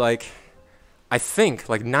like, I think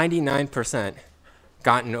like 99%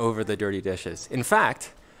 gotten over the dirty dishes. In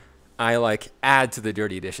fact, I like add to the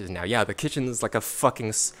dirty dishes now. Yeah, the kitchen is like a fucking,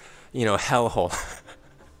 hellhole.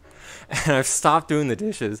 And I've stopped doing the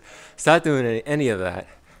dishes, stopped doing any of that,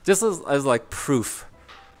 just as like proof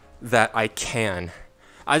that I can.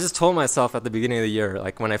 I just told myself at the beginning of the year,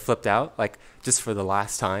 like when I flipped out, like just for the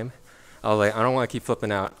last time, I was like, I don't want to keep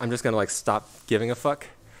flipping out. I'm just gonna like stop giving a fuck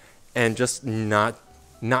and just not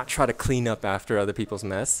try to clean up after other people's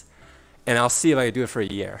mess. And I'll see if I can do it for a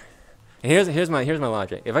year. And here's my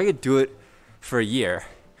logic. If I could do it for a year,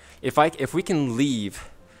 if we can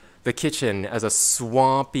leave the kitchen as a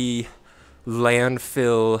swampy,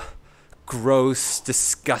 landfill, gross,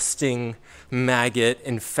 disgusting,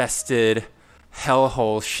 maggot-infested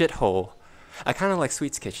hellhole, shithole. I kind of like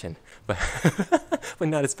Sweet's kitchen, but but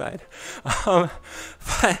not as bad.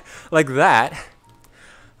 But like that,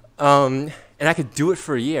 and I could do it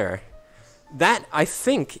for a year. That, I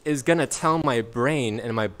think, is gonna tell my brain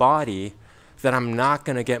and my body that I'm not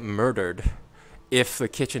gonna get murdered if the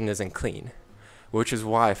kitchen isn't clean, which is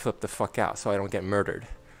why I flip the fuck out, so I don't get murdered,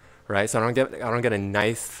 right? So I don't get a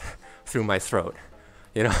knife through my throat,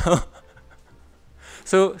 you know.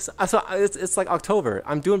 So it's like October.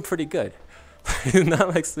 I'm doing pretty good.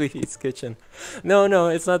 Not like Sweetie's kitchen. No,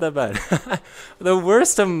 it's not that bad. The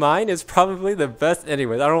worst of mine is probably the best.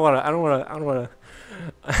 Anyways, I don't wanna.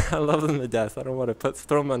 I love them to death. I don't want to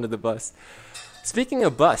throw them under the bus. Speaking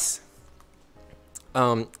of bus,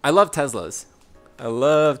 I love Teslas.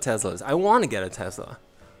 I want to get a Tesla.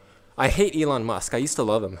 I hate Elon Musk. I used to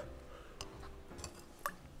love him.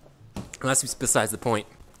 And that's besides the point.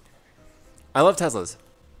 I love Teslas.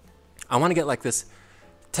 I want to get like this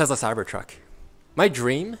Tesla Cybertruck. My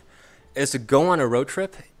dream is to go on a road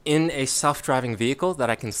trip in a self-driving vehicle that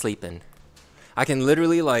I can sleep in. I can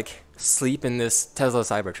literally like sleep in this Tesla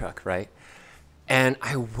Cybertruck, right? And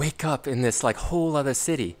I wake up in this like whole other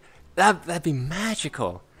city. That'd be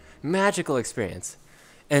magical experience.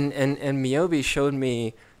 And Miyobi showed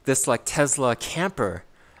me this like Tesla camper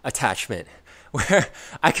attachment where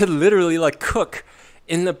I could literally like cook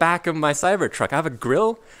in the back of my Cybertruck. I have a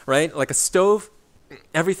grill, right? Like a stove,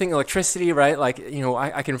 everything, electricity, right? Like,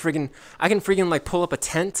 I can freaking like pull up a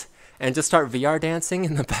tent and just start VR dancing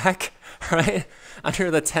in the back, right? Under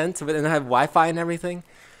the tent, and I have Wi-Fi and everything.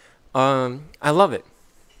 I love it.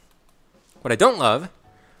 What I don't love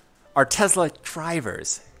are Tesla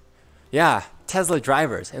drivers. Yeah, Tesla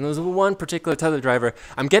drivers. And there's one particular Tesla driver.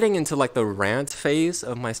 I'm getting into like the rant phase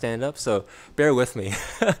of my stand-up, so bear with me.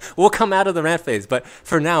 We'll come out of the rant phase, but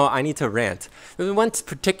for now, I need to rant. There's one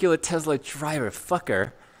particular Tesla driver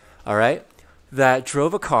fucker, all right, that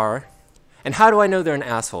drove a car. And how do I know they're an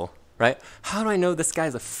asshole, right? How do I know this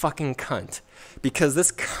guy's a fucking cunt? Because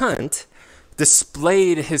this cunt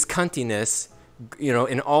displayed his cuntiness,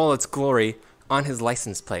 in all its glory on his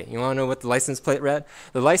license plate. You want to know what the license plate read?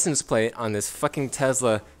 The license plate on this fucking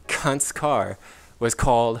Tesla cunt's car was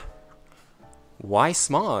called "Why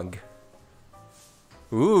Smog?"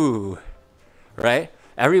 Ooh, right?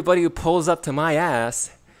 Everybody who pulls up to my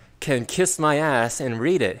ass can kiss my ass and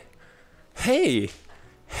read it. Hey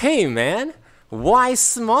man, why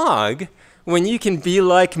smog when you can be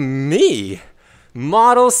like me?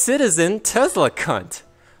 Model citizen Tesla cunt.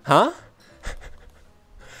 Huh?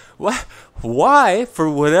 What? Why, for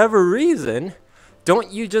whatever reason,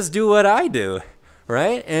 don't you just do what I do,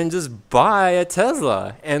 right? And just buy a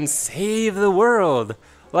Tesla and save the world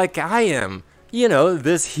like I am.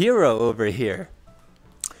 This hero over here.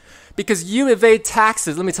 Because you evade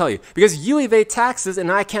taxes, let me tell you. Because you evade taxes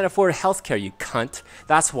and I can't afford healthcare, you cunt.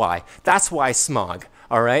 That's why. That's why smog,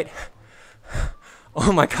 all right?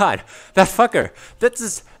 Oh my God, that fucker.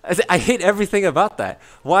 I hate everything about that.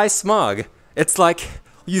 Why smog? It's like,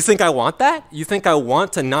 you think I want that? You think I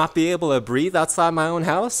want to not be able to breathe outside my own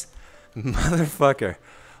house? Motherfucker.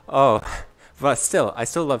 Oh, but still, I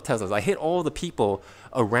still love Teslas. I hate all the people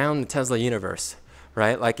around the Tesla universe,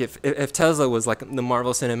 right? Like if Tesla was like the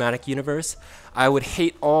Marvel Cinematic Universe, I would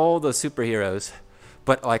hate all the superheroes,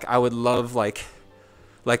 but like I would love like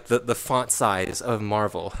the font size of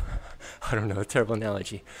Marvel. I don't know, terrible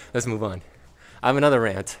analogy. Let's move on. I have another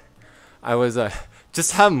rant. I was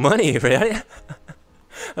just have money, right?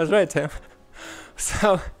 That's right, Tim.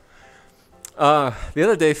 So, the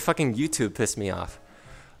other day, fucking YouTube pissed me off.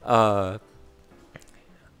 I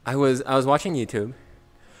was watching YouTube,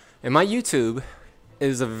 and my YouTube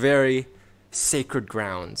is a very sacred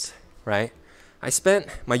grounds, right? I spent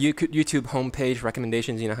my YouTube homepage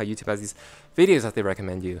recommendations. You know how YouTube has these videos that they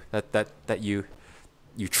recommend you that you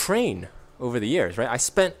train over the years, right? I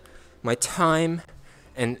spent my time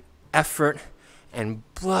and effort and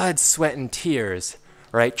blood, sweat, and tears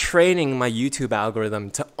right? Training my YouTube algorithm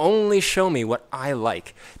to only show me what I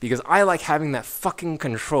like, because I like having that fucking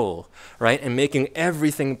control, right? And making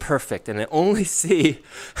everything perfect, and I only see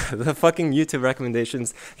the fucking YouTube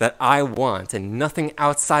recommendations that I want and nothing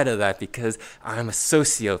outside of that, because I'm a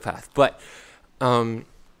sociopath. But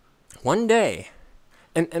one day,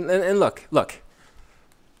 and look,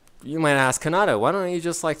 you might ask, Konata, why don't you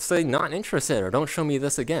just like say not interested or don't show me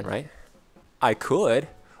this again, right? I could,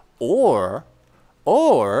 or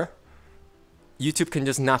YouTube can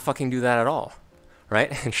just not fucking do that at all,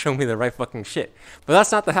 right? And show me the right fucking shit. But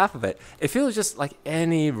that's not the half of it. If it was just like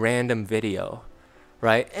any random video,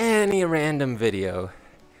 right? Any random video.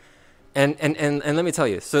 And let me tell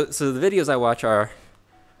you, so the videos I watch are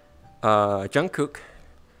Jungkook,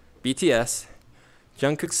 BTS,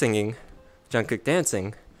 Jungkook singing, Jungkook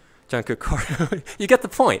dancing, Jungkook choreo. You get the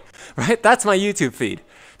point, right? That's my YouTube feed.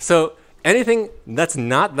 So anything that's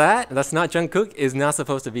not Jungkook is not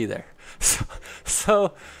supposed to be there.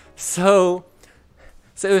 So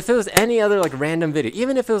if it was any other like random video,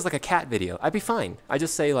 even if it was like a cat video, I'd be fine. I'd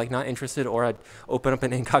just say like not interested, or I'd open up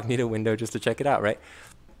an incognito window just to check it out, right?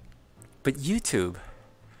 But YouTube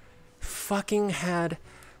fucking had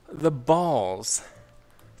the balls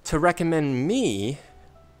to recommend me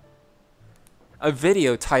a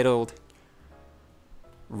video titled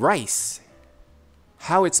Rice,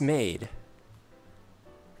 How It's Made.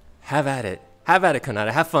 Have at it. Have at it,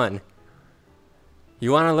 Konata. Have fun.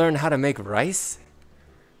 You want to learn how to make rice?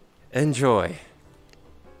 Enjoy.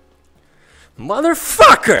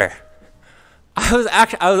 Motherfucker!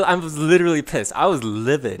 I was literally pissed. I was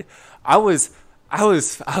livid. I was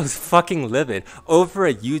fucking livid over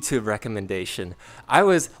a YouTube recommendation. I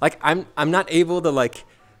was like, I'm not able to like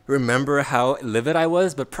remember how livid I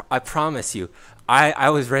was, but I promise you, I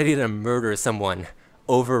was ready to murder someone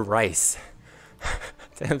over rice.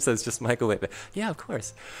 Sam says just microwave it. Yeah, of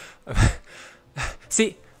course.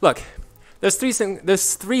 See, look, there's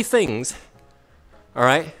three things, all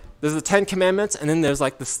right? There's the 10 commandments, and then there's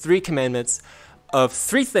like the 3 commandments of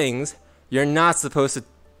 3 things you're not supposed to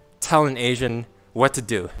tell an Asian what to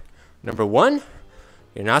do. Number 1,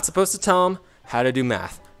 you're not supposed to tell them how to do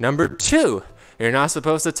math. Number 2, you're not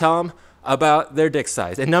supposed to tell them about their dick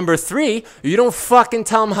size. And number 3, you don't fucking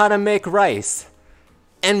tell them how to make rice.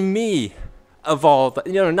 And me, of all,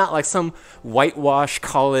 not like some whitewash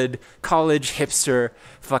college hipster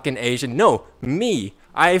fucking Asian. No, me.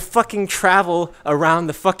 I fucking travel around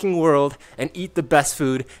the fucking world and eat the best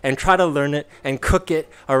food and try to learn it and cook it,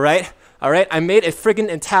 all right? All right, I made a friggin'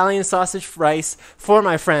 Italian sausage rice for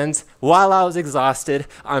my friends while I was exhausted.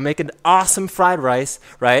 I make an awesome fried rice,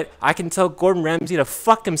 right? I can tell Gordon Ramsay to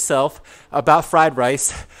fuck himself about fried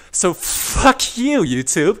rice. So fuck you,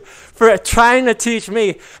 YouTube, for trying to teach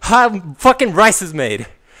me how fucking rice is made.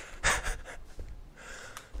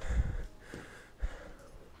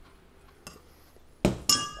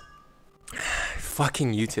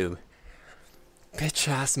 Fucking YouTube. Bitch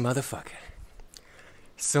ass motherfucker.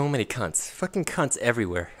 So many cunts. Fucking cunts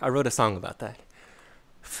everywhere. I wrote a song about that.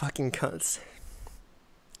 Fucking cunts.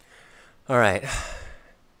 Alright.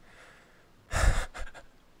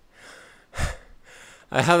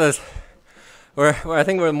 I have this. I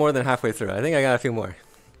think we're more than halfway through. I think I got a few more.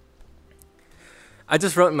 I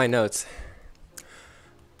just wrote in my notes.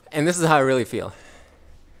 And this is how I really feel.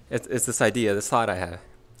 It's this idea, this thought I have.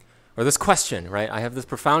 Or this question, right? I have this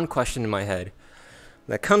profound question in my head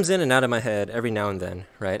that comes in and out of my head every now and then,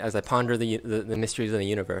 right, as I ponder the mysteries of the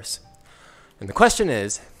universe. And the question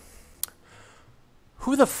is,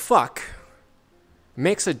 who the fuck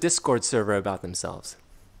makes a Discord server about themselves?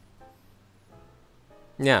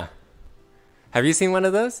 Yeah. Have you seen one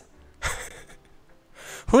of those?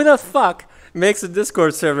 Who the fuck makes a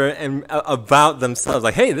Discord server and about themselves?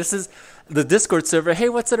 Like, hey, this is the Discord server. Hey,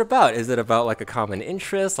 what's it about? Is it about like a common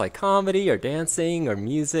interest, like comedy or dancing or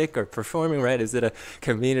music or performing, right? Is it a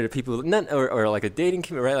community of people, or like a dating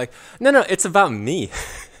community, right? Like, no, it's about me.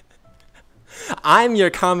 I'm your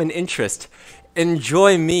common interest.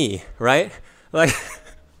 Enjoy me, right? Like,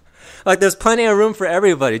 like there's plenty of room for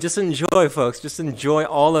everybody. Just enjoy, folks. Just enjoy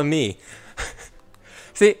all of me.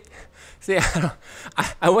 See,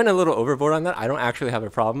 I went a little overboard on that. I don't actually have a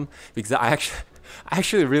problem because I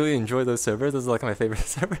actually really enjoy those servers. Those are like my favorite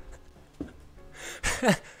servers.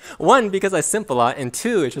 1, because I simp a lot, and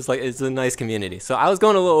 2, it's just like it's a nice community. So I was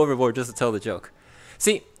going a little overboard just to tell the joke.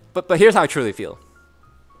 See, but here's how I truly feel.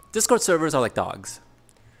 Discord servers are like dogs,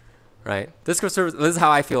 right? Discord servers. This is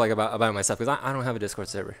how I feel like about myself, because I don't have a Discord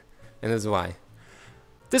server, and this is why.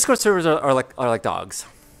 Discord servers are like dogs.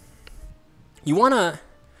 You don't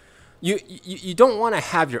want to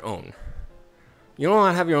have your own. You don't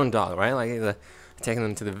want to have your own dog, right? Like taking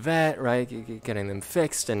them to the vet, right? Getting them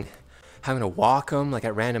fixed and having to walk them like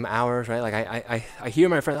at random hours, right? Like I hear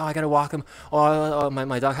my friend, oh, I gotta walk him. Oh,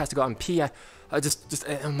 my dog has to go out and pee.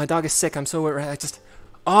 My dog is sick. I'm so worried.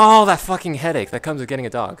 All that fucking headache that comes with getting a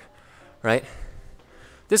dog, right?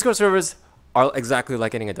 Discord servers are exactly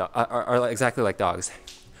like getting a dog. Are exactly like dogs.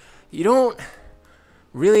 You don't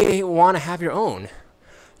really want to have your own.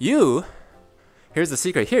 Here's the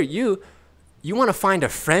secret. You want to find a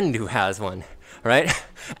friend who has one, right?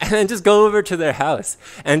 And then just go over to their house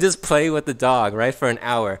and just play with the dog, right, for an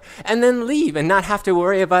hour, and then leave and not have to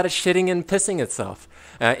worry about it shitting and pissing itself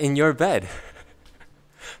in your bed.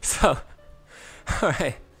 So, all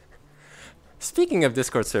right. Speaking of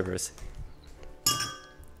Discord servers,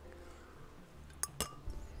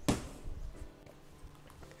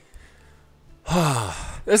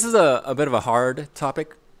 this is a bit of a hard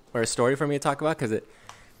topic or a story for me to talk about because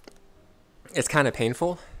it's kind of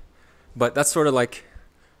painful, but that's sort of like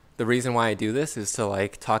the reason why I do this is to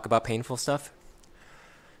like talk about painful stuff.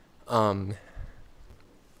 I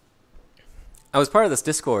was part of this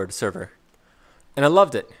Discord server, and I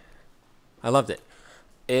loved it. And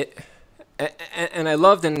I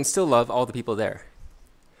loved and still love all the people there.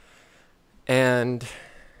 And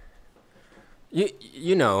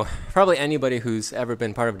you know, probably anybody who's ever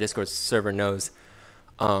been part of a Discord server knows,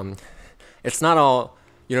 it's not all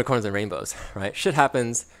unicorns and rainbows, right? Shit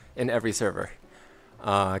happens in every server.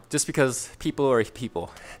 Just because people are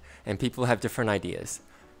people, and people have different ideas,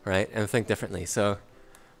 right? And think differently. So,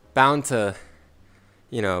 bound to,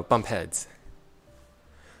 bump heads.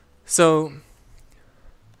 So,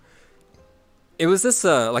 it was this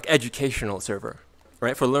like educational server,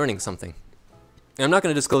 right? For learning something. And I'm not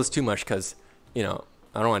going to disclose too much because, I don't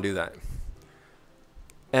want to do that.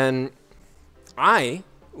 And I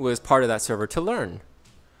was part of that server to learn,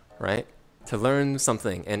 right? To learn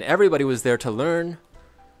something. And everybody was there to learn,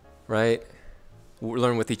 right?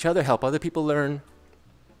 Learn with each other, help other people learn.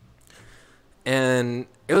 And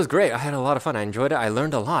it was great. I had a lot of fun. I enjoyed it. I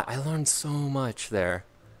learned a lot. I learned so much there.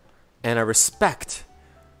 And I respect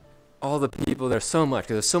all the people there so much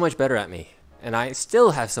because they're so much better at me. And I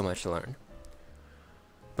still have so much to learn.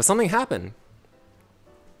 But something happened.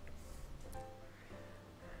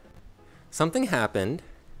 Something happened.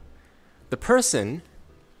 The person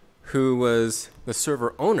who was the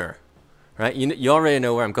server owner, right? You already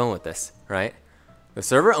know where I'm going with this, right? The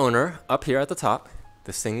server owner up here at the top,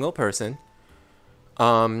 the single person,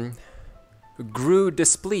 grew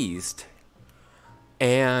displeased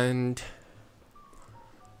and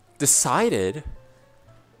decided,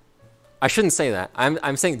 I shouldn't say that.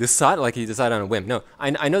 I'm saying decide like he decided on a whim. No,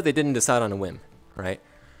 I know they didn't decide on a whim, right?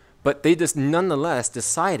 But they just nonetheless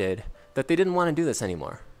decided that they didn't want to do this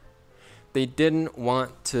anymore. They didn't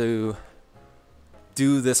want to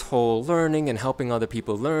do this whole learning and helping other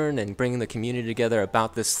people learn and bringing the community together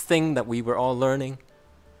about this thing that we were all learning.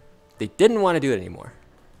 They didn't want to do it anymore.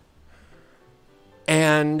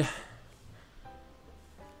 And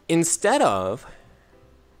instead of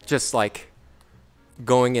just like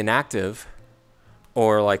going inactive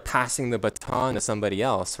or like passing the baton to somebody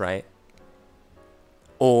else, right?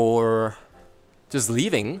 Or just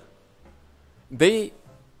leaving, they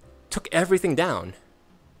took everything down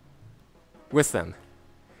with them.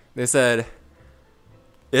 They said,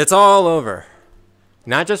 it's all over.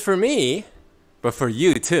 Not just for me, but for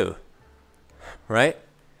you too, right?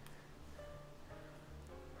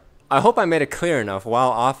 I hope I made it clear enough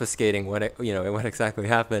while obfuscating what exactly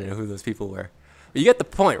happened and who those people were. But you get the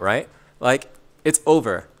point, right? Like, it's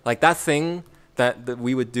over. Like that thing that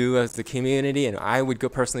we would do as the community, and I would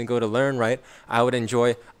personally go to learn, right? I would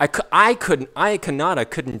enjoy. Konata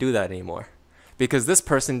couldn't do that anymore because this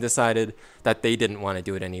person decided that they didn't want to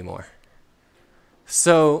do it anymore.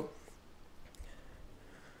 So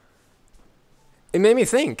it made me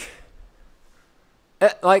think.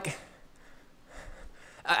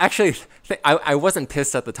 Actually, I wasn't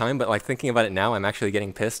pissed at the time, but like thinking about it now, I'm actually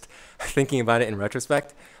getting pissed. Thinking about it in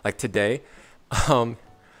retrospect, like today, it's kind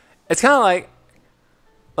of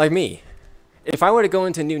like me. If I were to go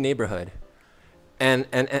into a new neighborhood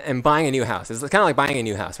and buying a new house, it's kind of like buying a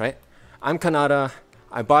new house, right? I'm Konata.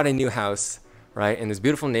 I bought a new house, right, in this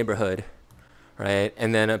beautiful neighborhood, right?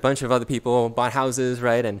 And then a bunch of other people bought houses,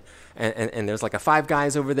 right? And there's like a Five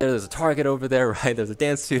Guys over there. There's a Target over there, right? There's a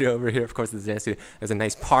dance studio over here. Of course, there's a dance studio. There's a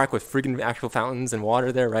nice park with freaking actual fountains and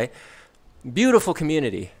water there, right? Beautiful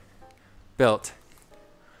community built.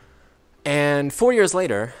 And 4 years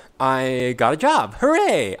later, I got a job.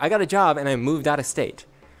 Hooray! I got a job and I moved out of state,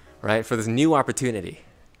 right? For this new opportunity.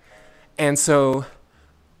 And so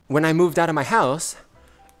when I moved out of my house,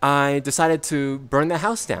 I decided to burn the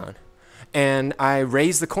house down. and I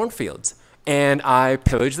razed the cornfields, and I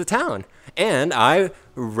pillaged the town, and I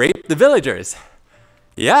raped the villagers.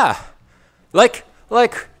 Yeah. Like,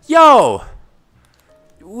 yo,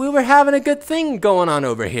 we were having a good thing going on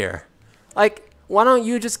over here. Like, why don't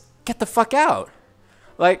you just get the fuck out?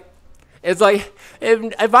 Like, it's like,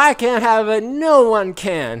 if I can't have it, no one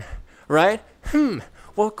can, right?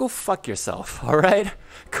 Well, go fuck yourself, all right?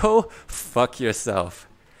 Go fuck yourself.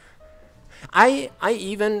 I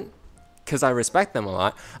even, because I respect them a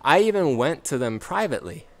lot, I even went to them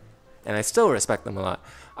privately, and I still respect them a lot.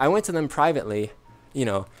 I went to them privately, you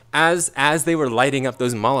know, as they were lighting up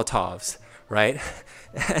those Molotovs, right?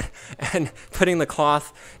 And putting the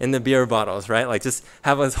cloth in the beer bottles, right? Like, just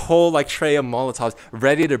have a whole like tray of Molotovs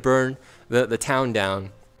ready to burn the town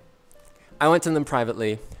down. I went to them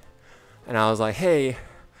privately, and I was like, hey,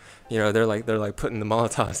 you know, they're like putting the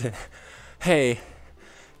Molotovs in. Hey,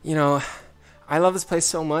 you know, I love this place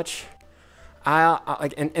so much. I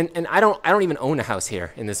like, and I don't even own a house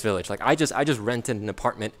here in this village. Like, I just rented an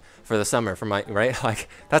apartment for the summer for my, right? Like,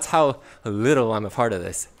 that's how little I'm a part of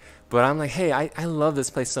this. But I'm like, hey, I love this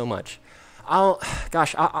place so much.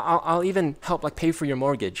 I'll even help like pay for your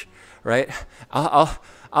mortgage, right?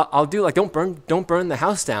 I'll do like, don't burn the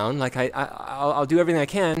house down. Like, I'll do everything I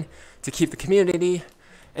can to keep the community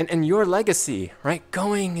and your legacy, right,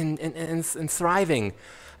 going and thriving,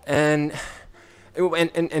 and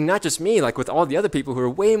not just me, like with all the other people who are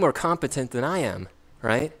way more competent than I am,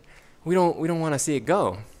 right? We don't want to see it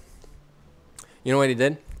go. You know what he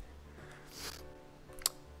did?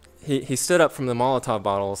 He stood up from the Molotov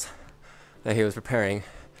bottles that he was preparing,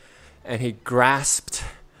 and he grasped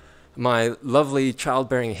my lovely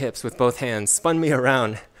childbearing hips with both hands, spun me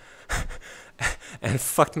around, and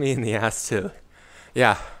fucked me in the ass too.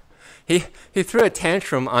 Yeah, he threw a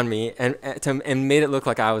tantrum on me and made it look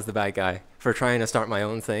like I was the bad guy for trying to start my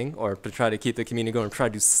own thing, or to try to keep the community going, try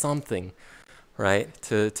to do something, right,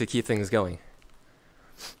 to keep things going.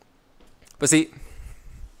 But see,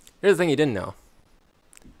 here's the thing you didn't know.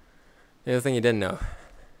 The other thing you didn't know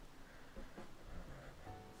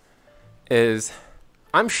is,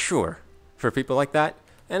 I'm sure for people like that,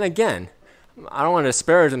 and again, I don't want to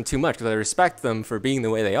disparage them too much because I respect them for being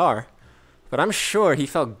the way they are, but I'm sure he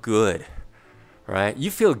felt good, right?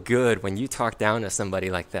 You feel good when you talk down to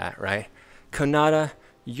somebody like that, right? Konata,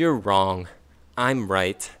 you're wrong. I'm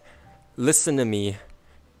right. Listen to me,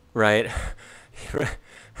 right?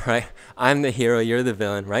 Right? I'm the hero, you're the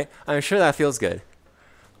villain, right? I'm sure that feels good.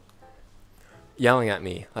 Yelling at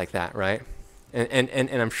me like that, right? And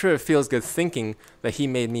I'm sure it feels good thinking that he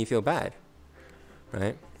made me feel bad,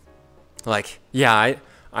 right? Like, yeah,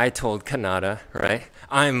 I told Konata, right?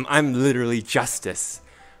 I'm literally justice,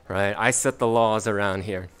 right? I set the laws around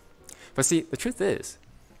here. But see, the truth is,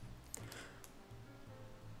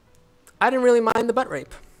 I didn't really mind the butt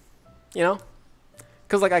rape, you know?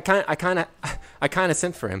 Cause like I kind of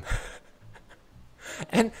simped for him,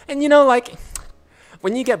 and you know, like,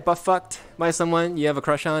 when you get butt fucked by someone you have a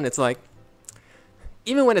crush on, it's like,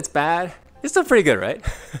 even when it's bad, it's still pretty good, right?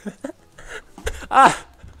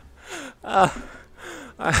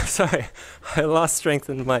 Sorry, I lost strength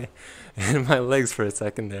in my legs for a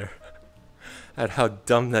second there at how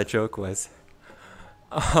dumb that joke was.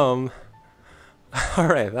 All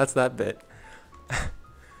right, that's that bit.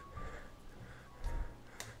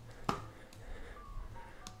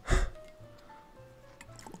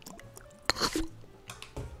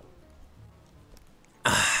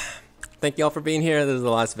 Thank you all for being here. This is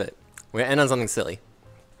the last bit. We're going to end on something silly.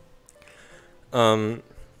 I'm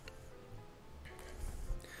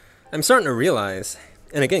starting to realize,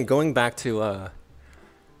 and again, going back to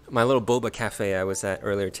my little boba cafe I was at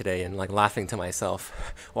earlier today, and like laughing to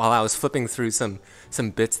myself while I was flipping through some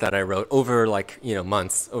bits that I wrote over, like, you know,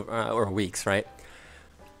 months or weeks, right?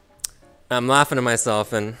 I'm laughing to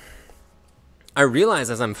myself, and I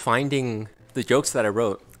realize as I'm finding the jokes that I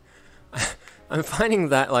wrote, I'm finding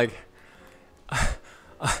that, like,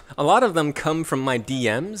 a lot of them come from my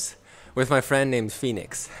DMs with my friend named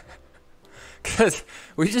Phoenix. Because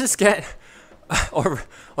we just get, or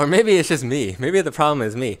maybe it's just me. Maybe the problem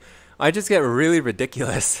is me. I just get really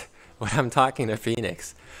ridiculous when I'm talking to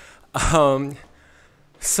Phoenix.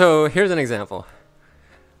 So here's an example.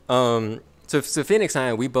 So Phoenix and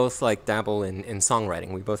I, we both like dabble in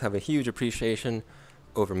songwriting. We both have a huge appreciation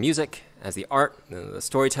over music as the art, the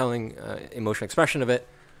storytelling, emotional expression of it,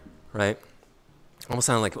 right? Almost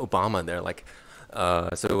sound like Obama there, like,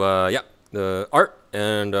 yeah, the art,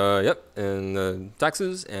 and yep, and the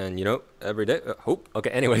taxes, and, you know, every day, hope.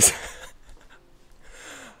 Okay, anyways.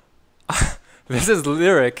 This is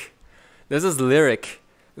lyric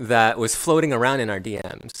that was floating around in our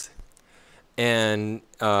DMs. And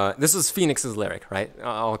this was Phoenix's lyric, right?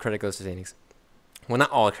 All credit goes to Phoenix. Well,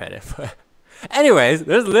 not all credit, but anyways,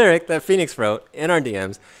 there's a lyric that Phoenix wrote in our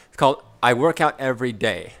DMs. It's called "I work out every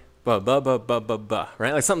day." Right?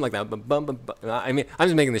 Like something like that. I mean, I'm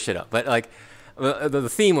just making this shit up, but like the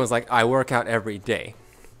theme was like, "I work out every day."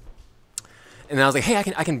 And then I was like, "Hey,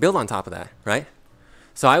 I can build on top of that, right?"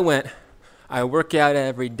 So I went, "I work out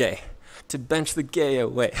every day to bench the gay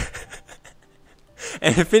away."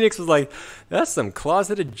 And Phoenix was like, "That's some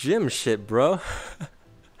closeted gym shit, bro."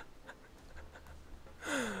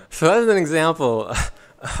 So that's an example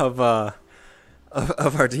of our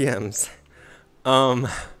DMs.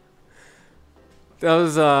 That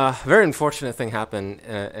was a very unfortunate thing happened,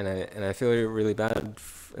 and I feel really bad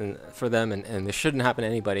for them, and this shouldn't happen to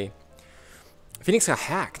anybody. Phoenix got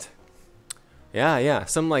hacked. Yeah.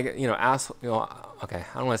 Some like, asshole, okay,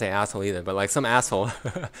 I don't want to say asshole either, but like some asshole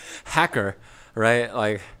hacker, right?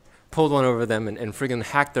 Like pulled one over them and friggin'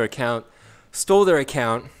 hacked their account, stole their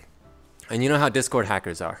account. And you know how Discord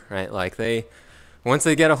hackers are, right? Like once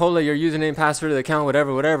they get a hold of your username, password, the account,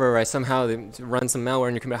 whatever, right? Somehow they run some malware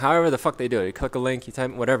in your computer. However the fuck they do it. You click a link, you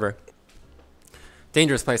type whatever.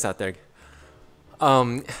 Dangerous place out there.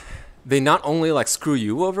 They not only like screw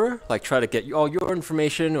you over, like try to get all your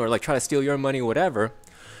information or like try to steal your money, whatever.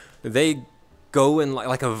 They go and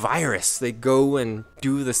like a virus. They go and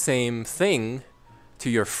do the same thing to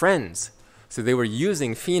your friends. So they were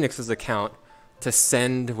using Phoenix's account to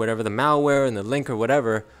send whatever the malware and the link or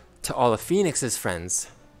whatever to all of Phoenix's friends.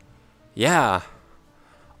 Yeah,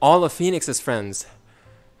 all of Phoenix's friends,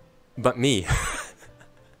 but me.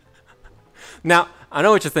 Now, I know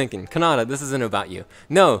what you're thinking. Konata, this isn't about you.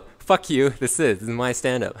 No, fuck you. This is my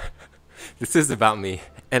stand-up. This is about me,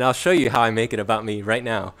 and I'll show you how I make it about me right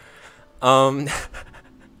now.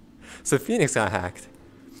 So Phoenix got hacked,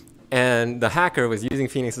 and the hacker was using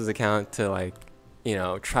Phoenix's account to like,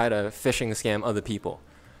 try to phishing scam other people.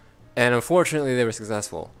 And unfortunately, they were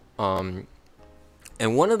successful. And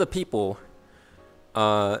one of the people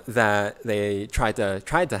that they tried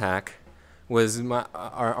to hack was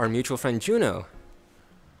our mutual friend Juno.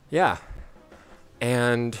 Yeah.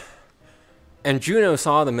 And Juno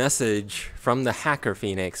saw the message from the hacker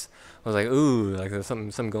Phoenix. Was like, ooh, like there's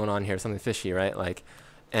something going on here, something fishy, right? Like,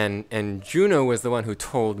 and Juno was the one who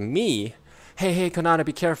told me, hey, Konata,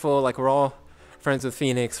 be careful. Like, we're all friends with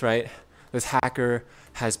Phoenix, right? This hacker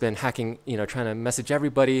has been hacking, trying to message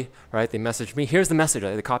everybody, right? They messaged me. Here's the message.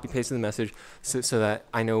 They copy pasted the message so that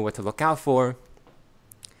I know what to look out for.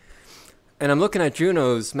 And I'm looking at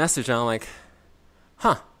Juno's message and I'm like,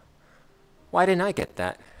 huh, why didn't I get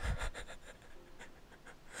that?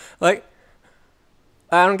 Like,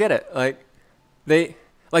 I don't get it.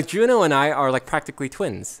 Like, Juno and I are like practically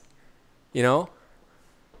twins,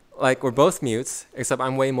 Like, we're both mutes, except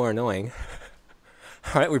I'm way more annoying.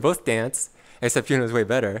 All right, we both dance, except Juno's way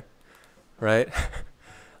better, right?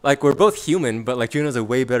 Like, we're both human, but like Juno's a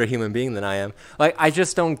way better human being than I am. Like, I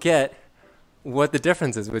just don't get what the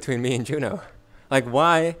difference is between me and Juno. Like,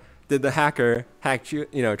 why did the hacker hack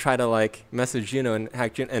try to like message Juno and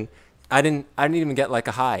hack Juno? And I didn't even get like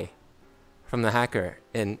a hi from the hacker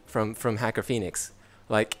and from Hacker Phoenix,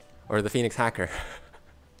 like, or the Phoenix hacker.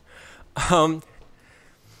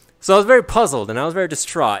 So I was very puzzled and I was very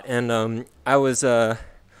distraught, and I was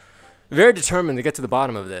very determined to get to the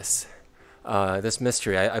bottom of this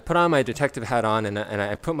mystery. I put on my detective hat on and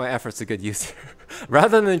I put my efforts to good use.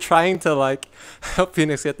 Rather than trying to like help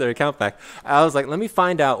Phoenix get their account back, I was like, let me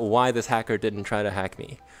find out why this hacker didn't try to hack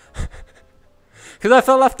me. Because I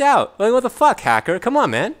felt left out. Like, what the fuck, hacker? Come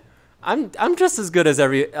on, man. I'm just as good as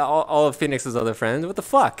all of Phoenix's other friends. What the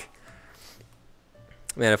fuck?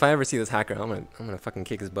 Man, if I ever see this hacker, I'm gonna fucking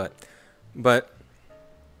kick his butt. But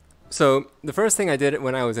so the first thing I did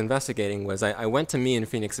when I was investigating was I went to me and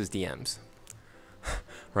Phoenix's DMs,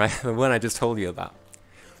 right? The one I just told you about.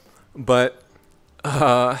 But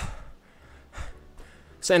so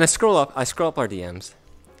and I scroll up our DMs,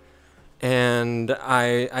 and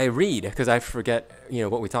I read, because I forget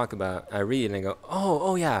what we talk about. I read and I go,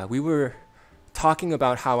 oh yeah, we were talking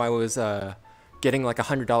about how I was getting like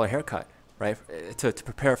 $100 haircut, right, to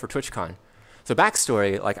prepare for TwitchCon. So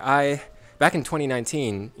backstory, like back in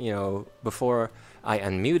 2019, before I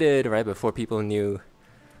unmuted, right, before people knew,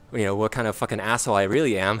 what kind of fucking asshole I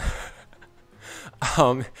really am,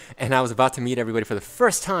 and I was about to meet everybody for the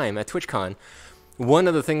first time at TwitchCon, one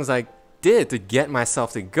of the things I did to get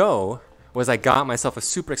myself to go was I got myself a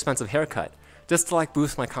super expensive haircut, just to like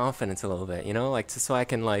boost my confidence a little bit, like just so I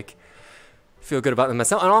can like feel good about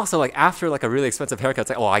myself. And also, like, after like a really expensive haircut, it's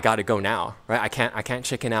like, oh, I got to go now, right? I can't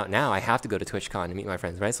chicken out now. I have to go to TwitchCon to meet my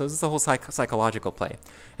friends, right? So this is the whole psychological play,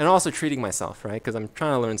 and also treating myself, right? Because I'm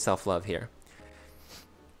trying to learn self-love here.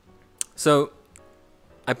 So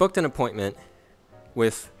I booked an appointment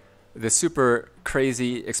with this super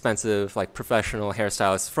crazy expensive, like, professional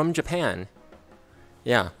hairstylist from Japan.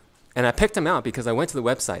 Yeah. And I picked him out because I went to the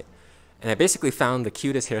website and I basically found the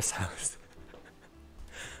cutest hairstylist.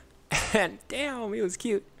 And damn, he was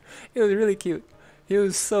cute. He was really cute. He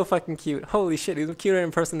was so fucking cute. Holy shit, he was cuter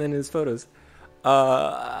in person than in his photos.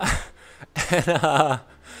 Yeah, you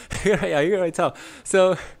can already tell.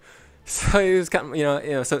 So it was kind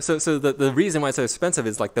of, so the reason why it's so expensive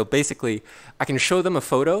is like I can show them a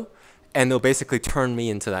photo and they'll basically turn me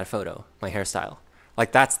into that photo, my hairstyle.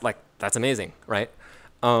 That's amazing, right?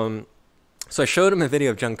 So I showed him a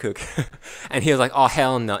video of Jungkook, and he was like, "Oh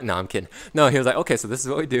hell no, no, I'm kidding." No, he was like, "Okay, so this is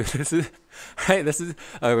what we do. This is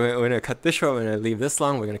we're gonna cut this short. We're gonna leave this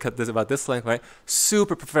long. We're gonna cut this about this length, right?"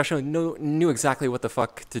 Super professional. Knew exactly what the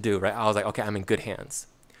fuck to do, right? I was like, "Okay, I'm in good hands,"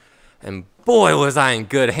 and boy was I in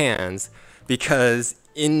good hands, because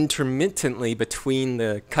intermittently between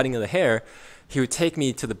the cutting of the hair, he would take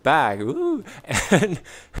me to the bag, ooh, and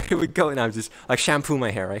he would go, and I would just like shampoo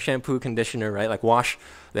my hair, right? Shampoo, conditioner, right? Like wash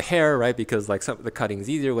the hair, right? Because like some of the cutting is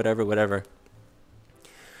easier, whatever.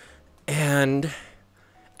 And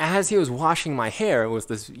as he was washing my hair, it was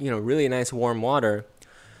this, really nice warm water.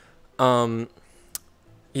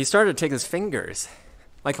 He started to take his fingers,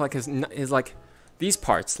 like his like these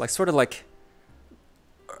parts, like sort of like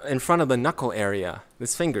in front of the knuckle area,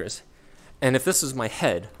 his fingers. And if this was my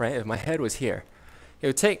head, right? If my head was here, he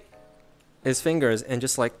would take his fingers and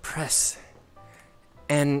just like press.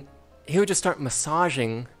 And he would just start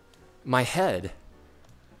massaging my head.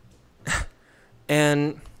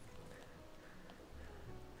 And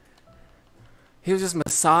he was just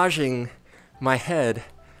massaging my head.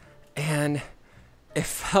 And it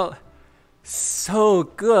felt so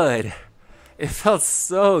good. It felt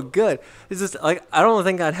so good. It's just like, I don't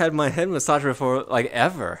think I'd had my head massaged before, like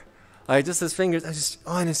ever. Like just his fingers,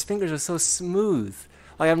 and his fingers are so smooth.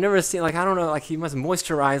 Like I've never seen, like I don't know, like he must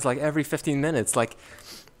moisturize like every 15 minutes. Like,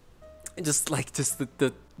 it was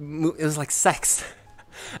like sex.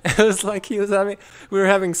 It was like we were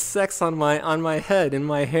having sex on my head, in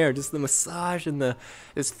my hair, just the massage and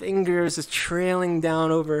his fingers just trailing down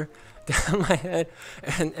my head,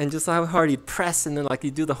 and just how hard he'd press, and then like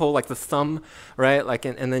he'd do the whole like the thumb, right, like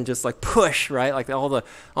and then just like push, right, like all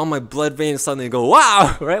my blood veins suddenly go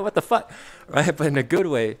wow, right, what the fuck, right, but in a good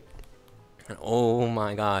way. And oh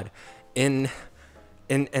my god, and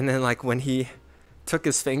then like when he took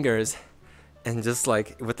his fingers and just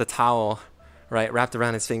like with the towel, right, wrapped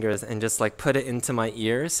around his fingers and just like put it into my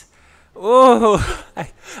ears, oh,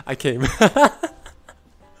 I came.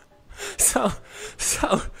 So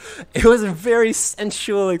it was a very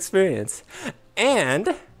sensual experience. And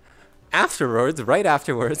right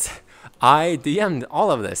afterwards, I DM'd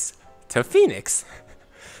all of this to Phoenix.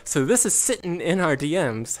 So this is sitting in our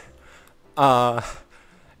DMs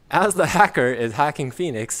as the hacker is hacking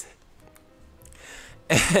Phoenix.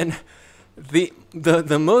 And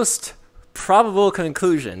the most probable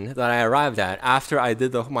conclusion that I arrived at after I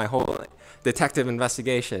did my whole detective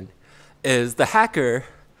investigation is the hacker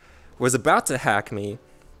was about to hack me,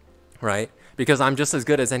 right? Because I'm just as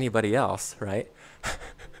good as anybody else, right?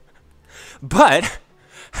 But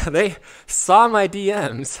they saw my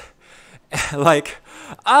DMs, like,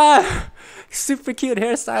 super cute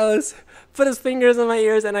hairstylist, put his fingers in my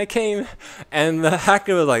ears, and I came, and the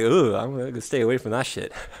hacker was like, ooh, I'm gonna stay away from that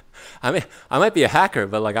shit. I mean, I might be a hacker,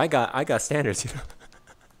 but like, I got standards,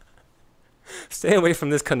 Stay away from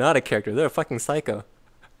this konata character. They're a fucking psycho.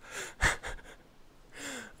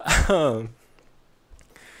 The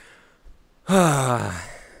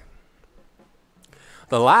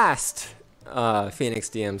last Phoenix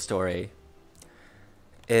DM story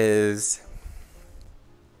is,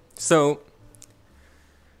 so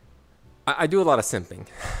I do a lot of simping.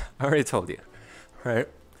 I already told you, right?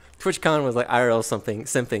 TwitchCon was like IRL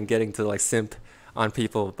simping, getting to like simp on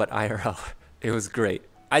people, but IRL, it was great.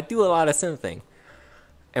 I do a lot of simping.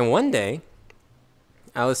 And one day,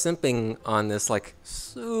 I was simping on this like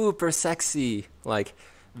super sexy like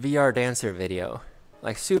VR dancer video,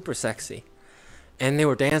 like super sexy, and they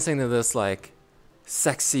were dancing to this like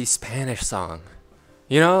sexy Spanish song,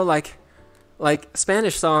 like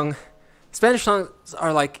Spanish songs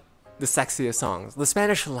are like the sexiest songs. The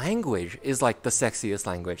Spanish language is like the sexiest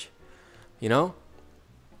language,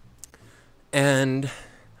 And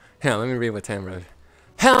let me read what Tam wrote.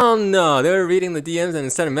 Hell no. They were reading the DMs, and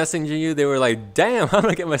instead of messaging you, they were like, damn, I'm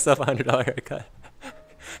gonna get myself a $100 haircut.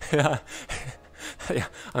 Yeah. Yeah,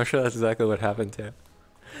 I'm sure that's exactly what happened too.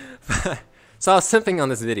 So I was simping on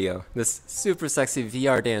this video, this super sexy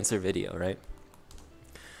VR dancer video, right?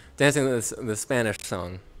 Dancing the Spanish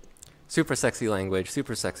song. Super sexy language,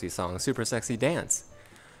 super sexy song, super sexy dance.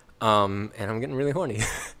 And I'm getting really horny.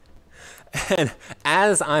 And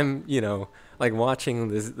as I'm, you know, like watching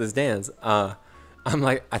this dance, I'm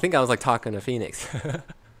like, I think I was like talking to Phoenix.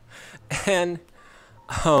 and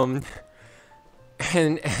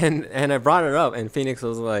I brought it up, and Phoenix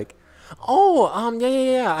was like, "Oh,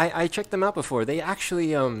 yeah. I checked them out before. They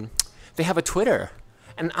actually they have a Twitter."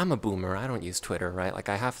 And I'm a boomer. I don't use Twitter, right? Like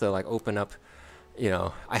I have to like open up, you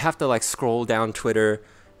know, I have to like scroll down Twitter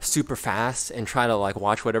super fast and try to like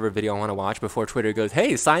watch whatever video I want to watch before Twitter goes,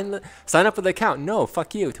 "Hey, sign up with the account." No,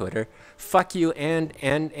 fuck you, Twitter. Fuck you and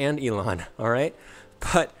Elon. All right,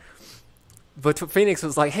 but Phoenix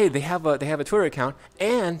was like, "Hey, they have a Twitter account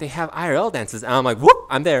and they have IRL dances." And I'm like, "Whoop,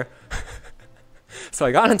 I'm there." So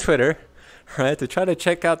I got on Twitter, right, to try to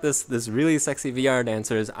check out this really sexy VR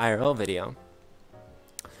dancer's IRL video.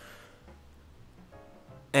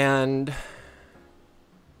 And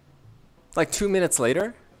like 2 minutes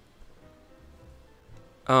later,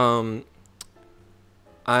 I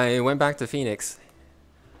went back to Phoenix,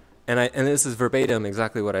 and this is verbatim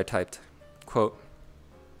exactly what I typed. Quote,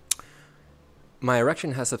 "My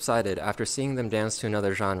erection has subsided after seeing them dance to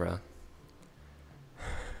another genre."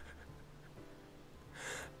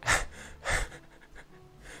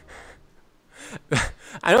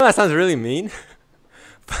 I know that sounds really mean,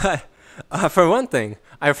 but for one thing,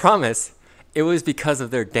 I promise it was because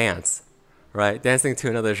of their dance, right? Dancing to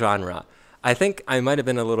another genre. I think I might have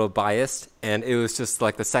been a little biased, and it was just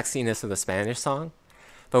like the sexiness of the Spanish song.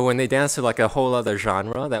 But when they danced to like a whole other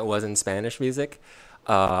genre that wasn't Spanish music,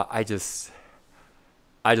 I just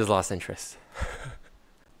lost interest.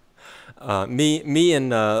 Me and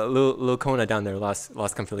Lil Kona down there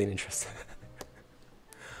lost complete interest.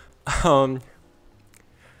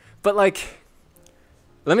 But like,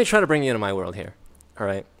 let me try to bring you into my world here. All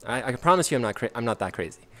right, I can promise you I'm not that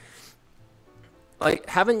crazy. Like,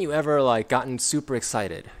 haven't you ever like gotten super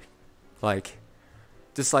excited, like,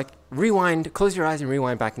 just like close your eyes and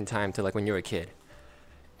rewind back in time to like when you were a kid,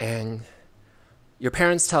 and your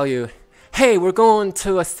parents tell you, "Hey, we're going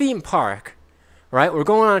to a theme park, right? We're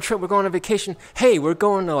going on a trip. We're going on vacation. Hey, we're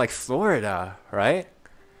going to like Florida, right?"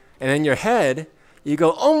 And in your head, you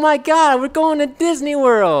go, "Oh my God, we're going to Disney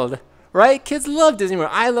World." Right? Kids love Disney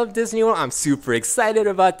World. I love Disney World. I'm super excited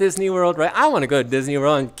about Disney World, right? I want to go to Disney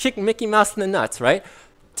World and kick Mickey Mouse in the nuts, right?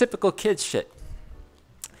 Typical kids shit.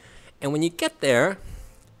 And when you get there,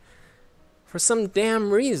 for some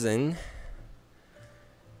damn reason,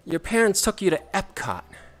 your parents took you to Epcot.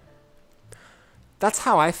 That's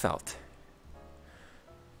how I felt.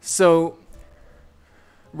 So,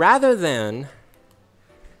 rather than,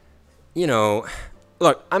 you know,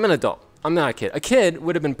 look, I'm an adult. I'm not a kid. A kid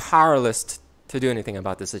would have been powerless to do anything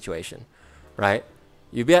about this situation, right?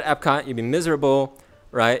 You'd be at Epcot, you'd be miserable,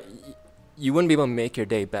 right? You wouldn't be able to make your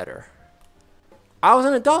day better. I was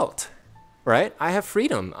an adult, right? I have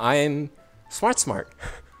freedom. I'm smart.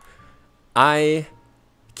 I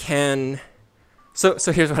can... So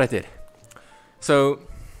here's what I did. So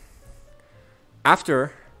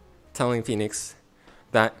after telling Phoenix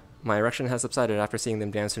that my erection has subsided after seeing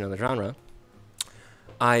them dance to another genre,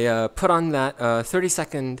 I put on that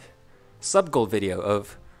 30-second sub-goal video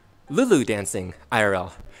of Lulu dancing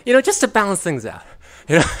IRL, you know, just to balance things out,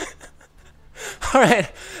 you know. All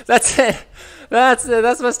right, that's it. That's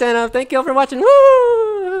my stand-up. Thank you all for watching.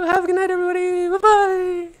 Woo! Have a good night, everybody.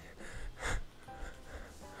 Bye-bye.